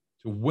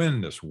to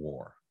win this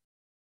war.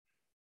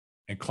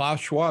 And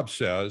Klaus Schwab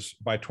says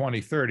by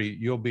 2030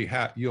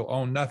 you'll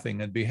own nothing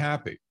and be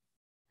happy,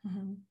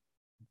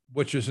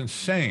 which is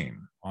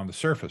insane on the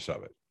surface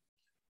of it.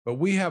 But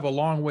we have a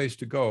long ways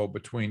to go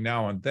between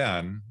now and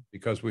then,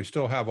 because we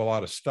still have a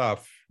lot of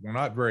stuff. We're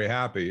not very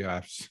happy,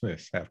 I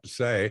have to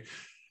say,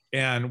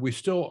 and we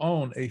still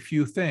own a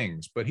few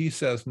things. But he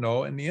says,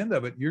 no, in the end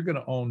of it, you're going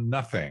to own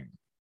nothing,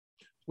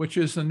 which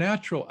is the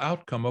natural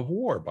outcome of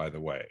war, by the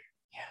way.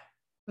 Yeah.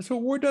 That's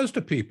what war does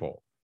to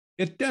people.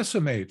 It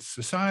decimates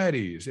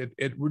societies.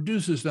 It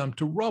reduces them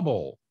to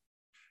rubble.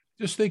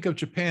 Just think of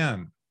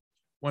Japan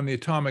when the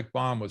atomic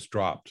bomb was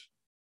dropped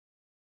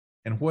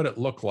and what it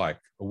looked like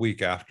a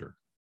week after.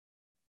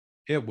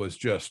 It was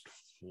just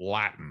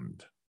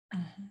flattened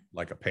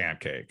like a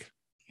pancake.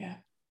 Yeah.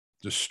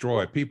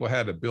 Destroyed. People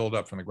had to build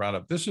up from the ground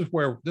up. This is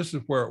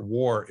where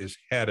war is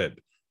headed.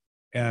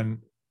 And,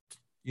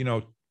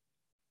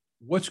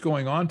 what's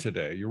going on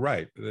today? You're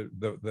right.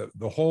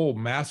 The whole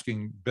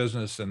masking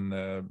business and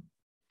the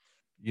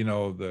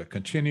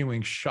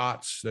continuing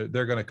shots,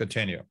 they're going to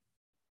continue.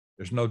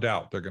 There's no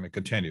doubt they're going to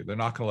continue. They're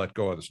not going to let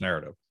go of this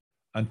narrative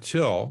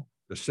until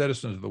the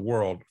citizens of the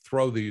world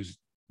throw these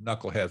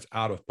knuckleheads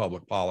out of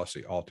public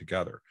policy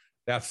altogether.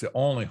 That's the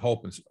only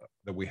hope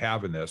that we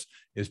have in this,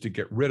 is to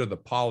get rid of the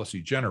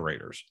policy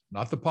generators,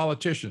 not the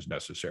politicians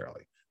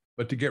necessarily,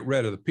 but to get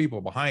rid of the people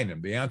behind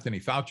them, the Anthony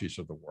Fauci's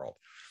of the world.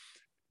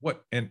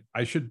 And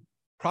I should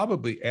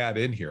probably add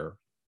in here,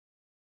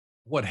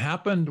 what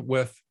happened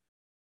with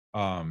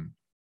the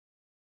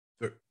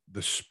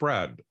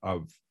spread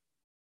of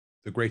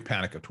the Great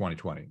Panic of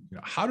 2020.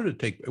 How did it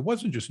take? It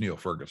wasn't just Neil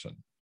Ferguson.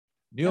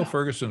 Neil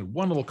Ferguson,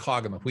 one little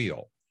cog in the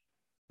wheel.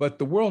 But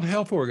the World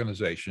Health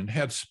Organization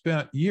had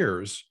spent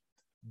years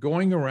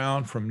going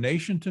around from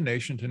nation to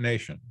nation to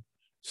nation,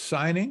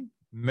 signing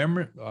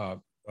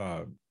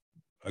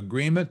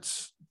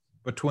agreements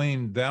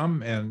between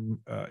them and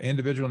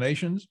individual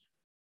nations,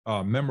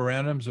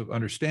 memorandums of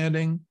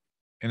understanding,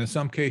 and in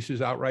some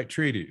cases, outright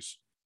treaties,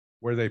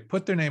 where they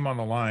put their name on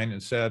the line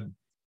and said,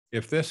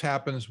 if this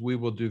happens, we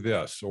will do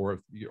this,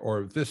 or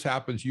if this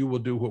happens, you will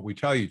do what we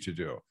tell you to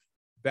do.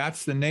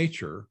 That's the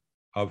nature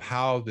of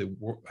how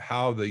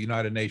the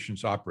United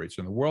Nations operates.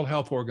 And the World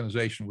Health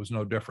Organization was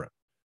no different.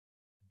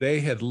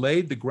 They had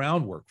laid the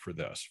groundwork for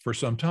this for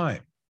some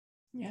time.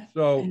 Yeah.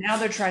 So and now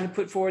they're trying to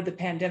put forward the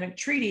pandemic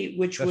treaty,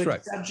 which that's would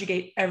right.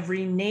 subjugate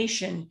every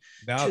nation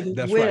Now to the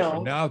that's right. So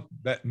will.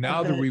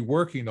 now they're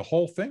reworking the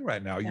whole thing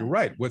right now. You're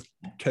right with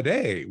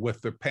today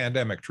with the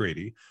pandemic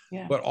treaty,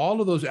 but all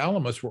of those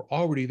elements were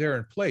already there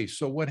in place.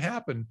 So what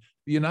happened?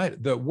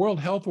 The World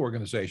Health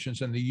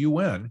Organizations and the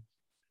UN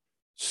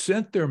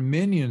sent their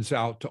minions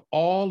out to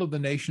all of the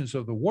nations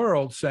of the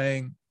world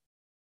saying,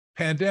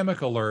 pandemic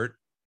alert,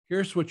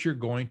 here's what you're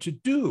going to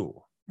do.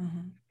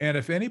 Mm-hmm. And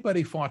if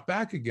anybody fought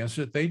back against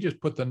it, they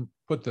just put the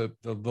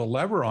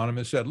lever on them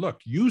and said, look,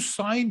 you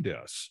signed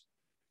this.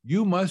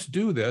 You must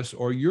do this,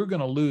 or you're going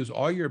to lose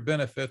all your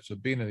benefits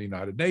of being in the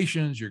United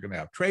Nations. You're going to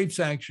have trade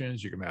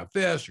sanctions. You're going to have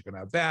this. You're going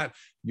to have that.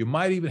 You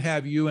might even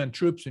have UN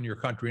troops in your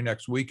country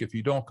next week if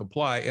you don't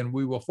comply, and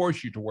we will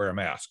force you to wear a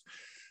mask.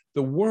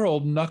 The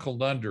world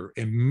knuckled under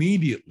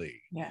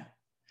immediately. Yeah.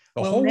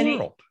 The whole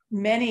world.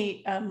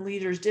 Many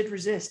leaders did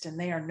resist, and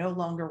they are no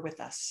longer with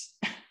us.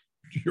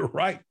 You're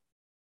right.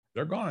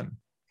 They're gone.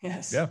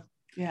 Yes. Yeah.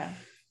 Yeah.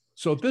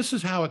 So this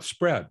is how it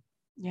spread.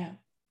 Yeah.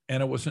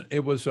 And it was what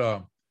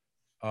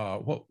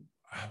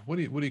do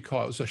you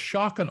call it? It was a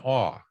shock and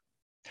awe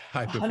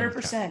type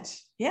 100%.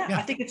 Yeah.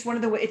 I think it's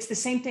it's the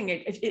same thing.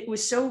 It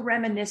was so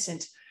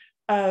reminiscent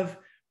of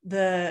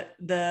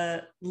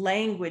the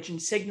language and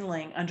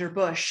signaling under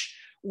Bush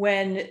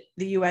when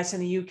the US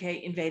and the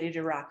UK invaded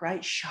Iraq,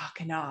 right? Shock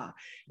and awe.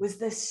 It was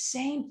the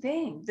same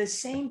thing, the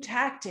same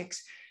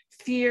tactics.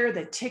 Fear,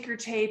 the ticker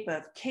tape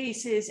of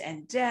cases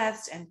and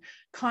deaths and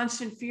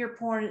constant fear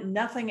porn,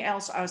 nothing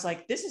else. I was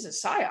like, this is a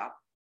psyop.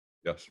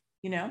 Yes.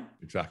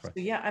 Exactly.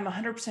 So yeah, I'm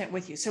 100%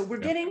 with you. So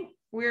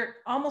we're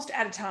almost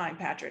out of time,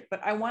 Patrick,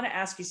 but I want to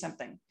ask you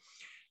something,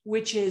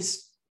 which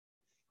is,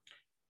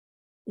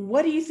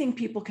 what do you think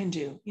people can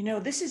do?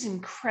 This is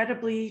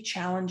incredibly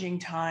challenging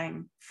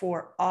time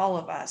for all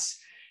of us,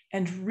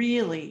 and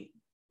really,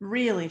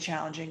 really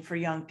challenging for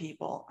young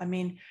people. I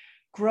mean,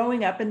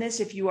 growing up in this,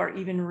 if you are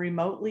even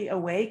remotely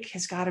awake,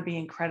 has got to be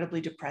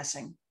incredibly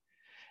depressing.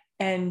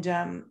 And,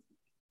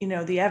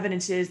 the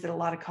evidence is that a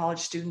lot of college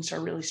students are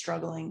really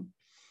struggling.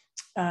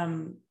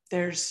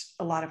 There's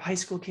a lot of high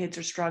school kids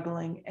are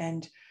struggling,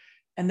 and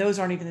those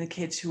aren't even the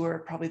kids who are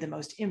probably the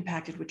most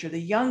impacted, which are the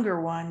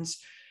younger ones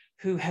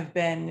who have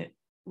been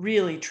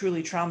really,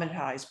 truly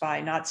traumatized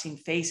by not seeing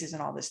faces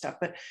and all this stuff.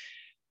 But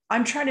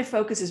I'm trying to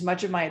focus as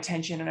much of my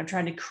attention, and I'm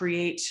trying to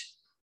create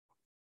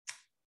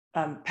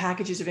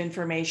packages of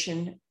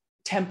information,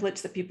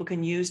 templates that people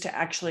can use to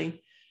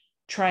actually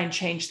try and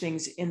change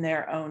things in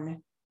their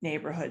own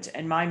neighborhoods.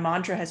 And my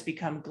mantra has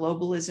become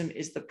globalism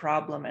is the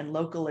problem and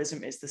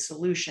localism is the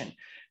solution.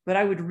 But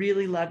I would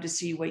really love to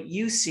see what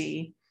you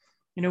see.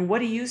 What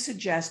do you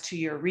suggest to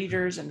your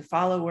readers and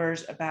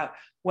followers about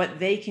what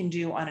they can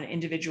do on an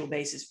individual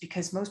basis?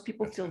 Because most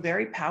people feel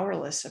very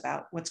powerless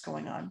about what's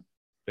going on.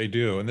 They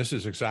do. And this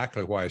is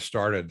exactly why I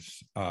started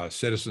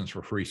Citizens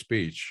for Free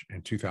Speech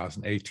in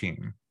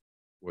 2018.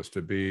 Was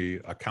to be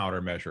a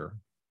countermeasure,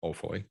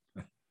 hopefully.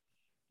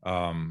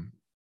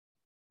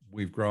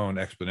 We've grown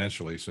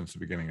exponentially since the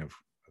beginning of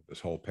this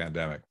whole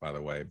pandemic, by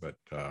the way, but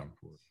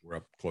we're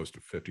up close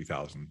to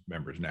 50,000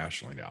 members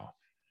nationally now.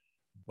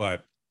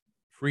 But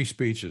free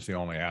speech is the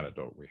only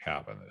antidote we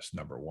have in this,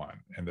 number one.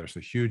 And there's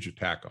a huge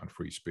attack on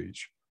free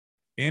speech.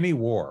 Any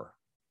war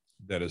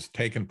that has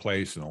taken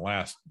place in the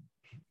last,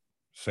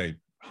 say,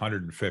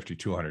 150,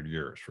 200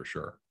 years, for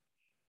sure,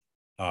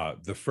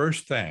 the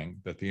first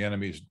thing that the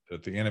enemy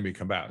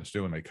combatants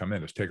do when they come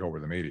in is take over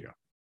the media.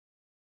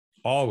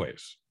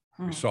 Always.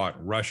 We saw it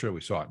in Russia.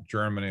 We saw it in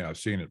Germany. I've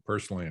seen it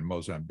personally in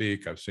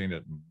Mozambique. I've seen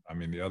it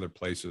the other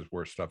places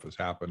where stuff has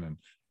happened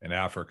in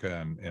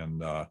Africa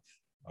and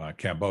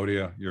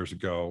Cambodia years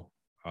ago.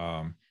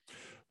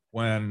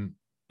 When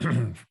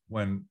a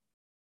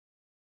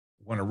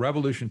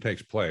revolution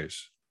takes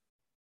place,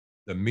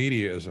 the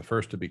media is the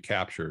first to be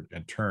captured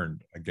and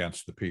turned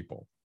against the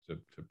people to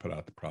put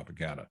out the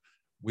propaganda.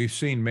 We've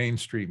seen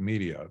mainstream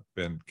media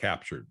been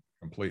captured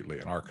completely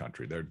in our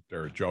country.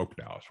 They're a joke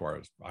now, as far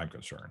as I'm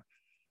concerned.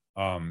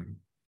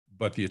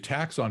 But the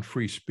attacks on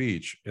free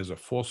speech is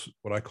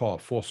what I call a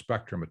full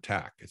spectrum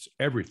attack. It's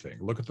everything.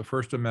 Look at the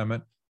First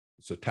Amendment.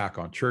 It's attack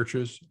on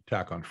churches,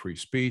 attack on free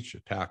speech,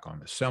 attack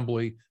on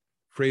assembly,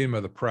 freedom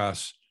of the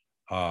press,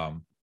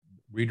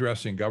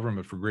 redressing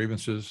government for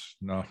grievances.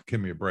 No, give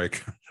me a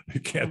break.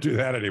 You can't do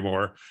that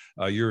anymore.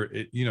 You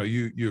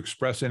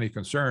express any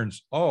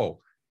concerns. Oh,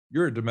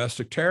 you're a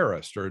domestic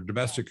terrorist or a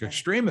domestic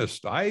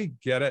extremist. I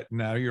get it.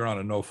 Now you're on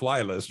a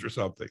no-fly list or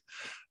something.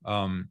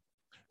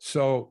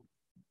 So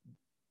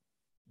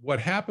what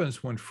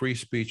happens when free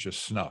speech is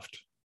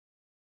snuffed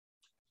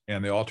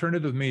and the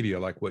alternative media,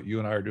 like what you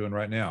and I are doing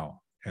right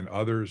now, and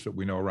others that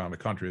we know around the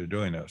country are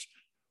doing this,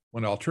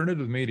 when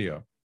alternative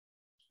media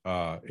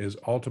is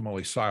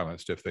ultimately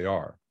silenced, if they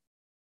are,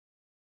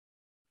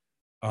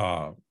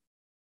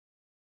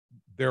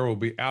 there will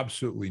be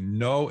absolutely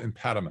no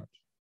impediment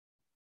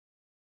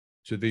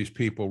to these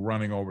people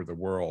running over the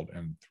world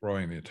and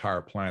throwing the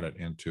entire planet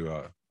into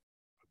the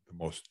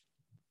most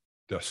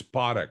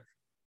despotic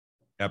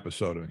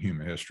episode in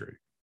human history.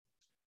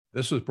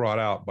 This was brought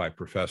out by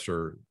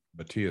Professor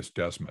Matthias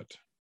Desmet,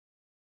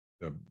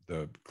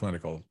 the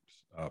clinical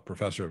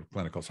professor of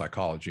clinical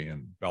psychology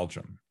in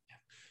Belgium.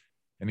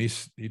 And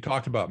he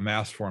talked about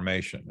mass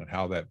formation and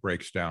how that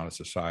breaks down a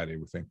society.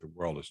 We think the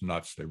world is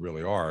nuts. They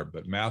really are.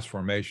 But mass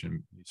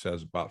formation, he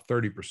says, about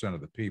 30%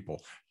 of the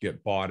people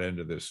get bought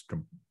into this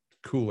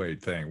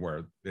Kool-Aid thing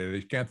where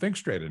they can't think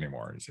straight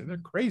anymore. He said, they're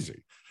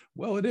crazy.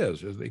 Well, it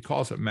is. He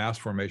calls it mass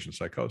formation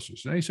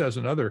psychosis. And he says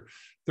another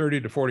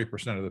 30 to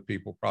 40% of the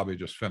people probably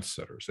just fence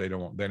sitters. They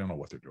don't know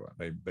what they're doing.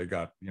 They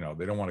got,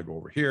 they don't want to go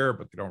over here,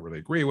 but they don't really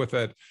agree with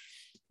it.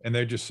 And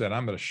they just said,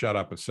 I'm going to shut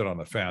up and sit on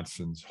the fence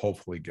and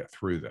hopefully get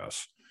through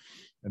this.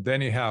 And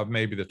then you have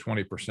maybe the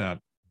 20%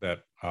 that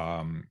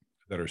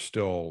are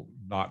still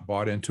not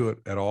bought into it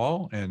at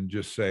all and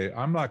just say,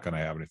 I'm not going to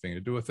have anything to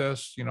do with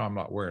this. I'm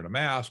not wearing a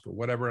mask or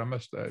whatever. I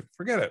must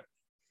forget it.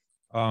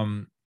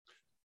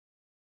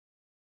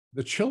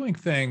 The chilling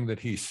thing that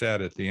he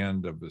said at the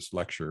end of his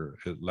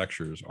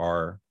lectures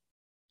are,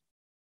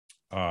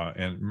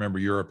 and remember,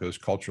 Europe is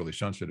culturally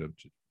sensitive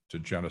to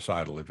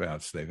genocidal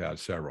events. They've had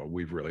several.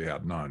 We've really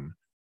had none.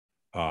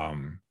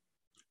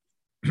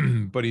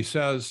 But he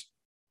says,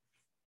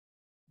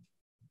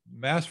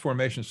 mass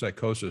formation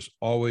psychosis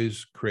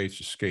always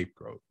creates a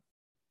scapegoat.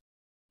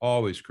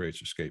 Always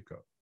creates a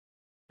scapegoat.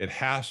 It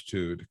has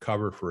to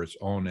cover for its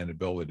own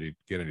inability to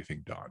get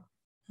anything done.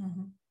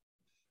 Mm-hmm.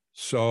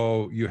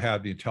 So you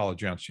had the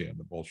intelligentsia in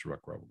the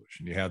Bolshevik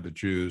Revolution. You had the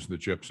Jews, the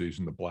Gypsies,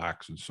 and the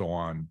blacks, and so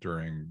on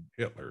during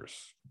Hitler's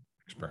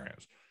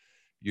experience.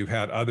 You've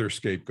had other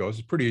scapegoats.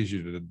 It's pretty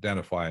easy to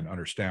identify and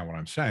understand what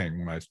I'm saying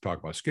when I talk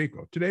about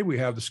scapegoat. Today, we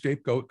have the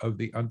scapegoat of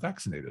the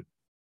unvaccinated,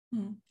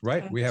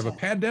 right? 100%. We have a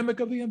pandemic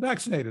of the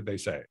unvaccinated, they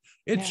say.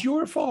 It's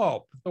your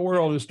fault. The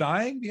world is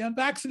dying, the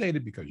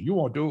unvaccinated, because you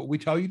won't do what we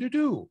tell you to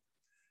do.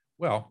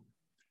 Well,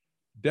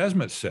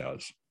 Desmet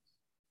says,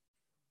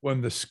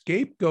 when the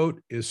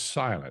scapegoat is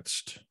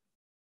silenced,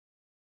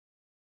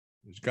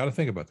 you've got to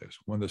think about this.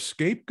 When the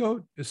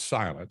scapegoat is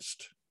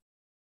silenced,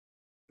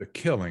 the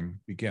killing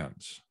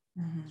begins.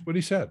 Mm-hmm. That's what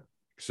he said,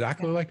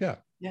 exactly like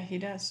that. Yeah, he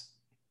does.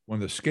 When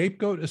the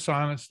scapegoat is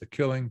silenced, the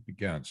killing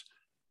begins.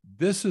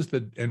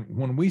 And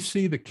when we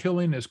see the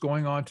killing is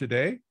going on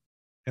today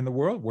in the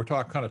world, we're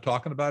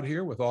talking about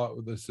here with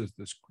all this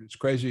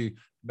crazy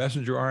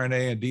messenger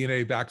RNA and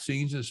DNA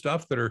vaccines and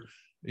stuff that are,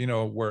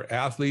 where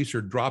athletes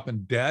are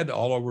dropping dead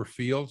all over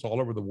fields, all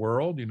over the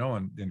world,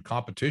 in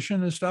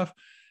competition and stuff.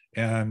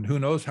 And who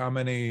knows how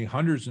many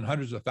hundreds and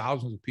hundreds of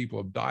thousands of people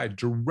have died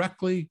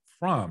directly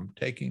from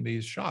taking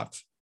these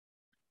shots.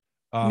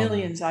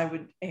 Millions, I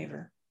would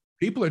aver.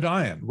 People are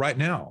dying right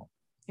now.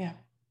 Yeah.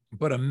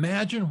 But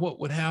imagine what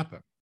would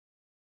happen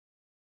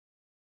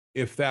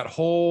if that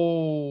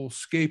whole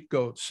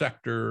scapegoat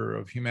sector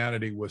of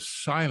humanity was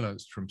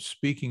silenced from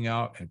speaking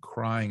out and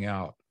crying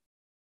out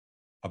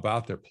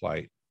about their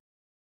plight.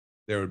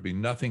 There would be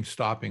nothing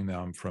stopping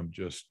them from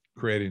just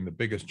creating the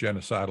biggest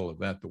genocidal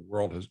event the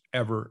world has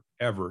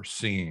ever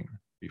seen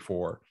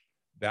before.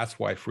 That's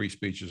why free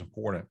speech is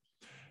important.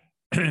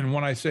 And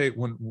when I say,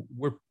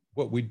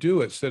 what we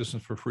do at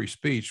Citizens for Free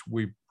Speech,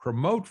 we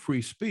promote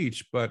free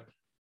speech, but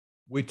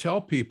we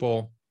tell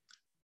people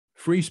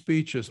free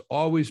speech has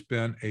always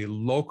been a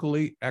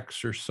locally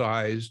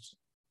exercised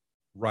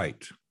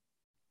right,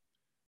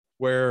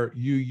 where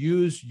you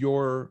use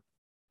your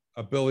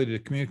ability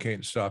to communicate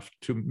and stuff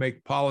to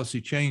make policy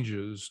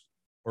changes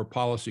or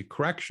policy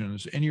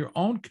corrections in your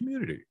own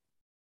community.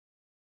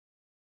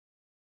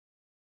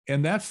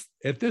 And that's,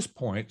 at this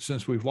point,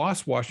 since we've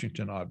lost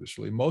Washington,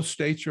 obviously, most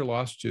states are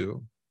lost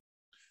too.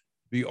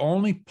 The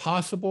only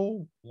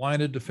possible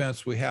line of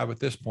defense we have at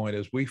this point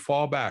is we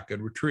fall back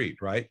and retreat,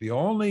 right? The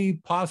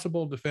only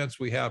possible defense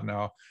we have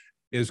now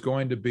is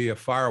going to be a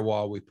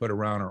firewall we put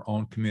around our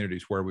own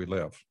communities where we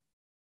live.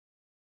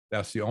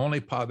 That's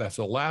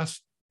the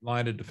last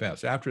line of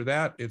defense. After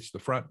that, it's the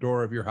front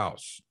door of your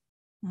house.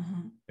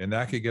 Mm-hmm. And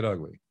that could get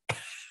ugly.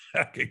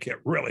 That could get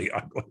really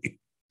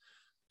ugly.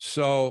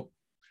 So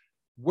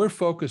we're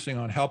focusing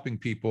on helping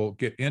people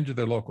get into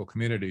their local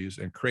communities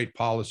and create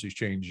policy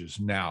changes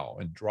now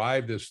and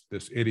drive this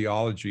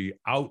ideology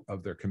out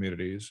of their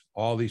communities.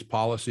 All these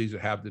policies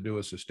that have to do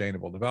with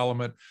sustainable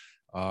development,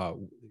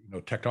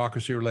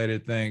 technocracy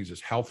related things,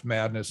 this health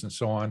madness and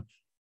so on,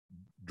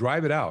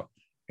 drive it out.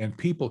 And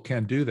people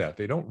can do that.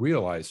 They don't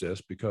realize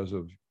this because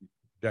of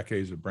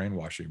decades of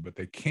brainwashing, but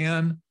they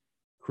can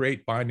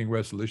create binding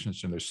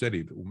resolutions in their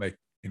city that will make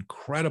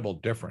incredible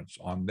difference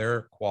on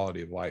their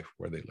quality of life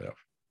where they live.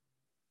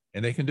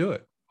 And they can do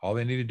it. All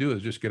they need to do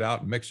is just get out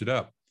and mix it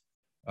up.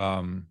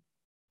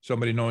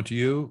 Somebody known to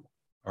you,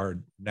 our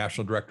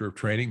National Director of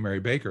Training, Mary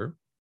Baker,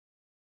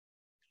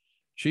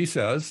 she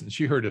says, and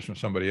she heard this from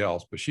somebody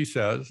else, but she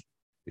says,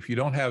 if you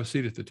don't have a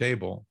seat at the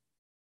table,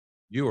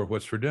 you are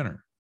what's for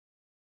dinner.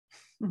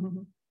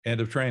 Mm-hmm. End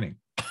of training.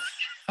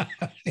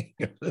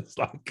 It's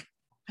like,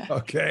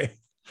 okay.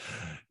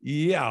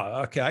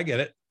 Yeah, okay, I get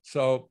it.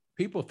 So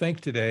people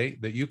think today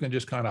that you can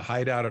just kind of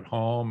hide out at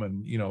home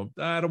and,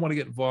 I don't want to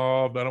get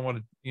involved. I don't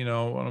want to,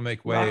 want to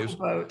make waves. Rock the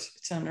boat.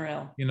 It's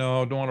unreal.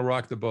 Don't want to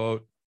rock the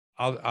boat.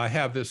 I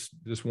have this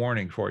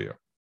warning for you.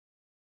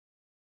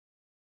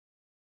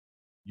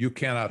 You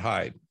cannot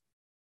hide.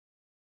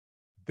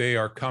 They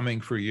are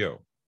coming for you.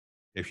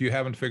 If you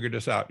haven't figured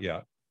this out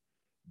yet,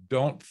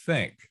 don't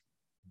think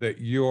that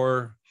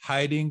you're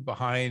hiding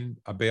behind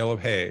a bale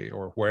of hay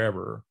or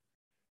wherever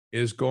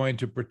is going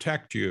to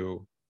protect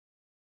you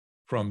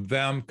from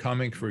them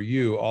coming for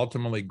you,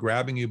 ultimately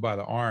grabbing you by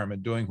the arm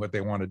and doing what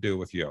they want to do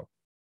with you.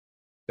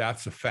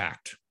 That's a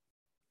fact.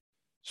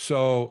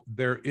 So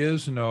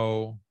there's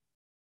no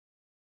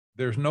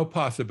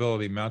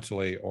possibility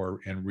mentally or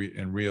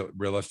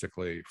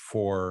realistically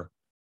for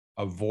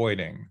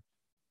avoiding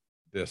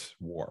this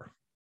war.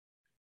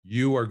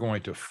 You are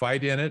going to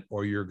fight in it,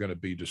 or you're going to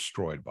be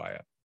destroyed by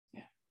it.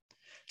 Yeah.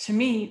 To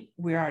me,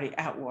 we're already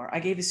at war. I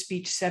gave a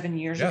speech 7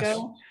 years Yes.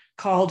 ago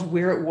called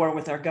 "We're at War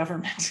with Our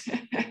Government."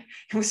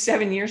 It was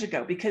 7 years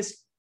ago,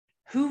 because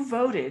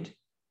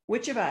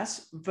which of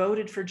us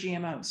voted for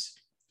GMOs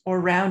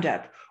or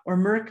Roundup or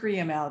mercury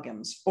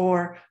amalgams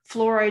or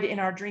fluoride in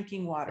our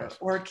drinking water, yes,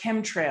 or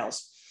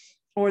chemtrails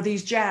or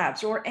these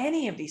jabs or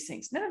any of these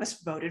things? None of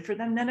us voted for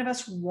them. None of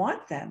us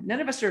want them.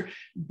 None of us are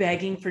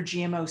begging for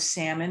GMO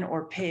salmon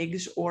or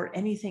pigs or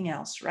anything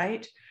else,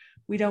 right?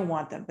 We don't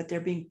want them, but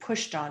they're being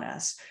pushed on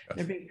us. Yes.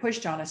 They're being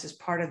pushed on us as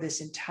part of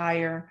this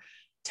entire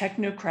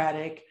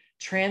technocratic,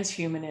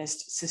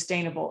 transhumanist,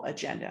 sustainable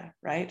agenda,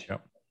 right?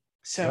 Yep.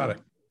 So got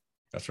it.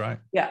 That's right.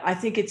 Yeah, I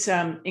think it's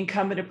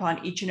incumbent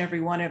upon each and every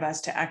one of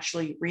us to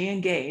actually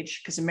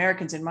re-engage, because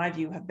Americans, in my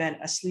view, have been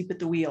asleep at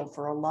the wheel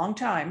for a long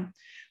time,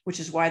 which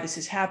is why this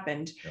has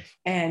happened. Yes.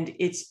 And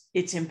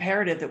it's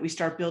imperative that we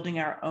start building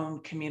our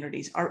own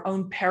communities, our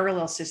own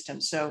parallel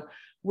systems. So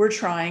we're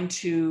trying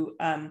to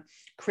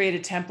create a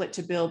template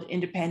to build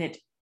independent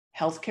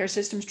healthcare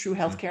systems, true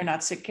healthcare,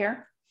 not sick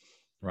care.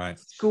 Right.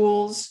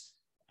 Schools,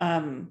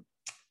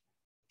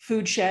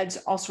 food sheds,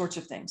 all sorts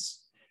of things,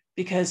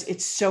 because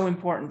it's so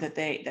important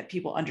that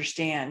people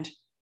understand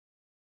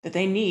that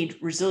they need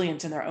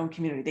resilience in their own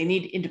community. They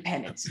need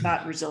independence,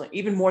 not resilience,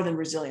 even more than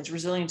resilience.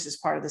 Resilience is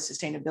part of the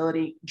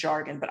sustainability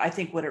jargon, but I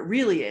think what it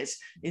really is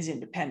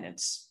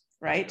independence,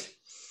 right?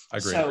 I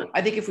agree. So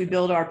I think if we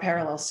build our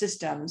parallel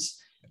systems,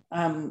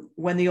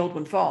 when the old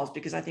one falls,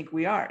 because I think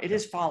it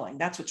is falling.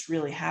 That's what's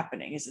really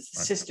happening, is that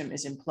the system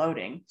is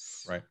imploding,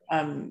 right?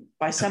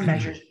 By some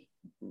measures,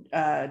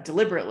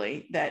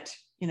 deliberately, that,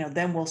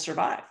 then we'll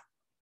survive.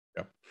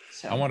 Yep.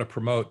 So I want to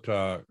promote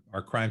our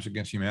Crimes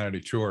Against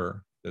Humanity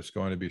tour that's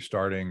going to be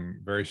starting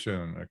very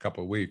soon, in a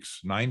couple of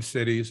weeks, 9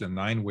 cities in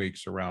 9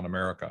 weeks around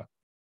America.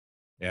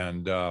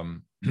 And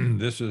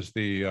this is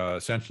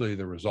essentially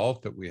the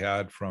result that we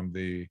had from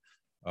the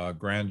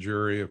grand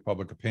jury of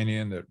public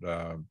opinion that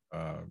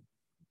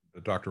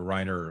Dr.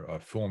 Rainer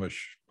Fulmish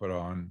put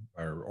on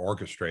or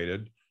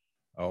orchestrated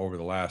over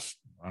the last,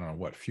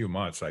 few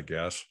months, I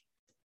guess.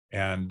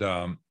 And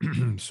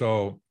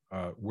so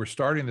we're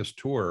starting this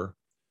tour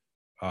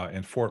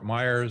in Fort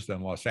Myers,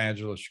 then Los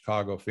Angeles,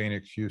 Chicago,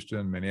 Phoenix,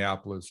 Houston,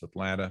 Minneapolis,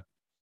 Atlantic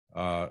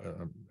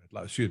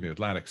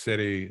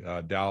City,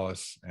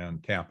 Dallas,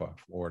 and Tampa,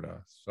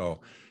 Florida.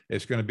 So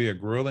it's going to be a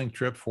grueling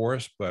trip for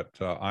us, but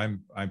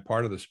I'm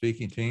part of the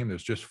speaking team.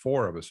 There's just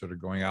 4 of us that are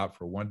going out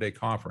for a one-day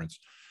conference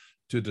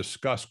to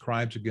discuss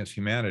crimes against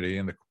humanity.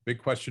 And the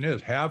big question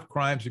is, have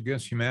crimes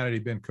against humanity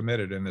been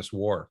committed in this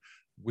war?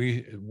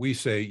 We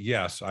say,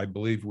 yes, I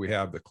believe we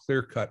have the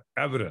clear-cut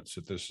evidence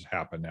that this has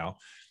happened now.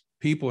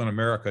 People in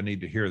America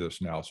need to hear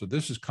this now. So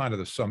this is kind of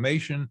the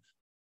summation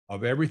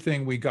of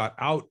everything we got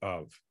out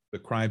of the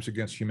Crimes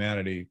Against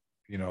Humanity,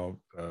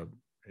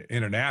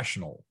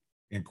 international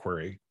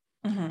inquiry.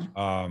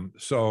 Mm-hmm.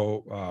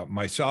 So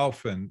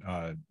myself and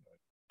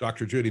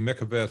Dr. Judy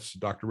Mikovits,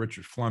 Dr.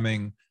 Richard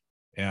Fleming,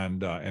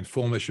 and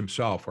Fulmish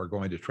himself are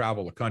going to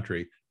travel the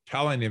country,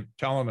 telling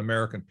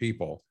American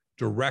people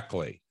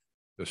directly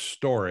the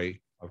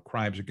story of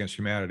crimes against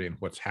humanity and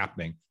what's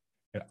happening.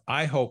 And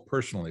I hope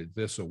personally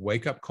this is a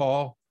wake-up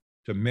call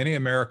to many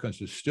Americans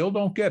who still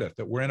don't get it,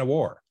 that we're in a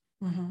war.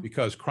 Mm-hmm.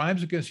 Because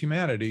crimes against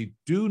humanity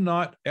do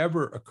not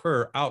ever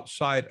occur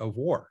outside of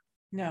war.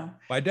 No.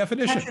 By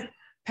definition.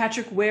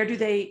 Patrick, where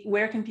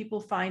can people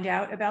find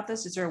out about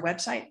this? Is there a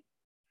website?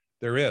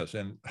 There is.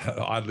 And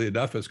oddly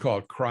enough, it's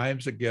called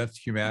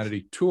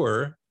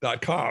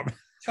crimesagainstHumanityTour.com.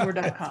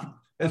 Tour.com.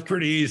 It's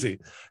pretty easy.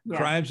 Yeah.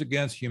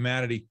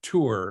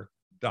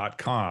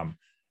 CrimesagainstHumanityTour.com.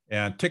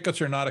 And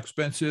tickets are not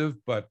expensive,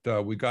 but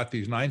we got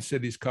these 9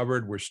 cities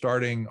covered. We're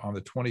starting on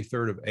the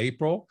 23rd of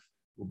April.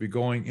 We'll be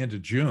going into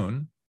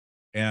June.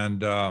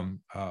 And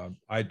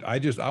I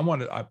just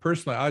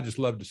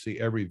love to see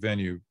every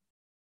venue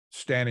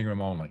standing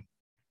room only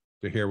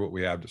to hear what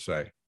we have to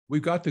say.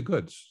 We've got the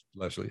goods,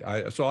 Leslie.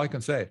 That's all I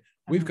can say.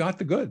 We've got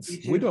the goods.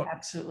 We don't.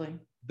 Absolutely.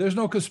 There's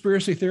no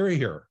conspiracy theory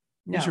here.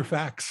 No. These are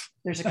facts.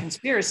 There's a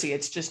conspiracy.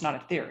 It's just not a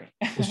theory.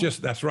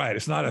 That's right.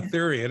 It's not a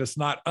theory, and it's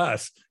not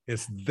us.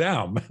 It's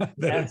them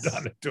that have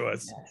done it to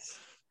us. Yes.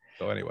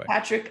 So anyway,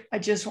 Patrick, I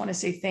just want to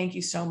say thank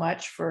you so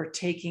much for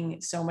taking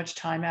so much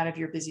time out of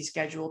your busy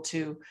schedule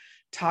to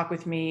talk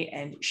with me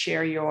and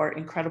share your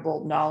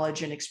incredible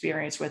knowledge and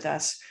experience with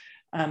us.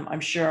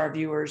 I'm sure our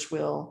viewers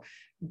will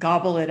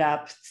gobble it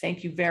up.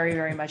 Thank you very,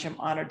 very much. I'm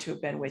honored to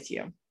have been with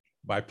you.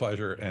 My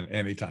pleasure, and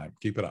anytime.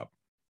 Keep it up.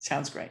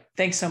 Sounds great.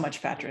 Thanks so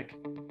much, Patrick.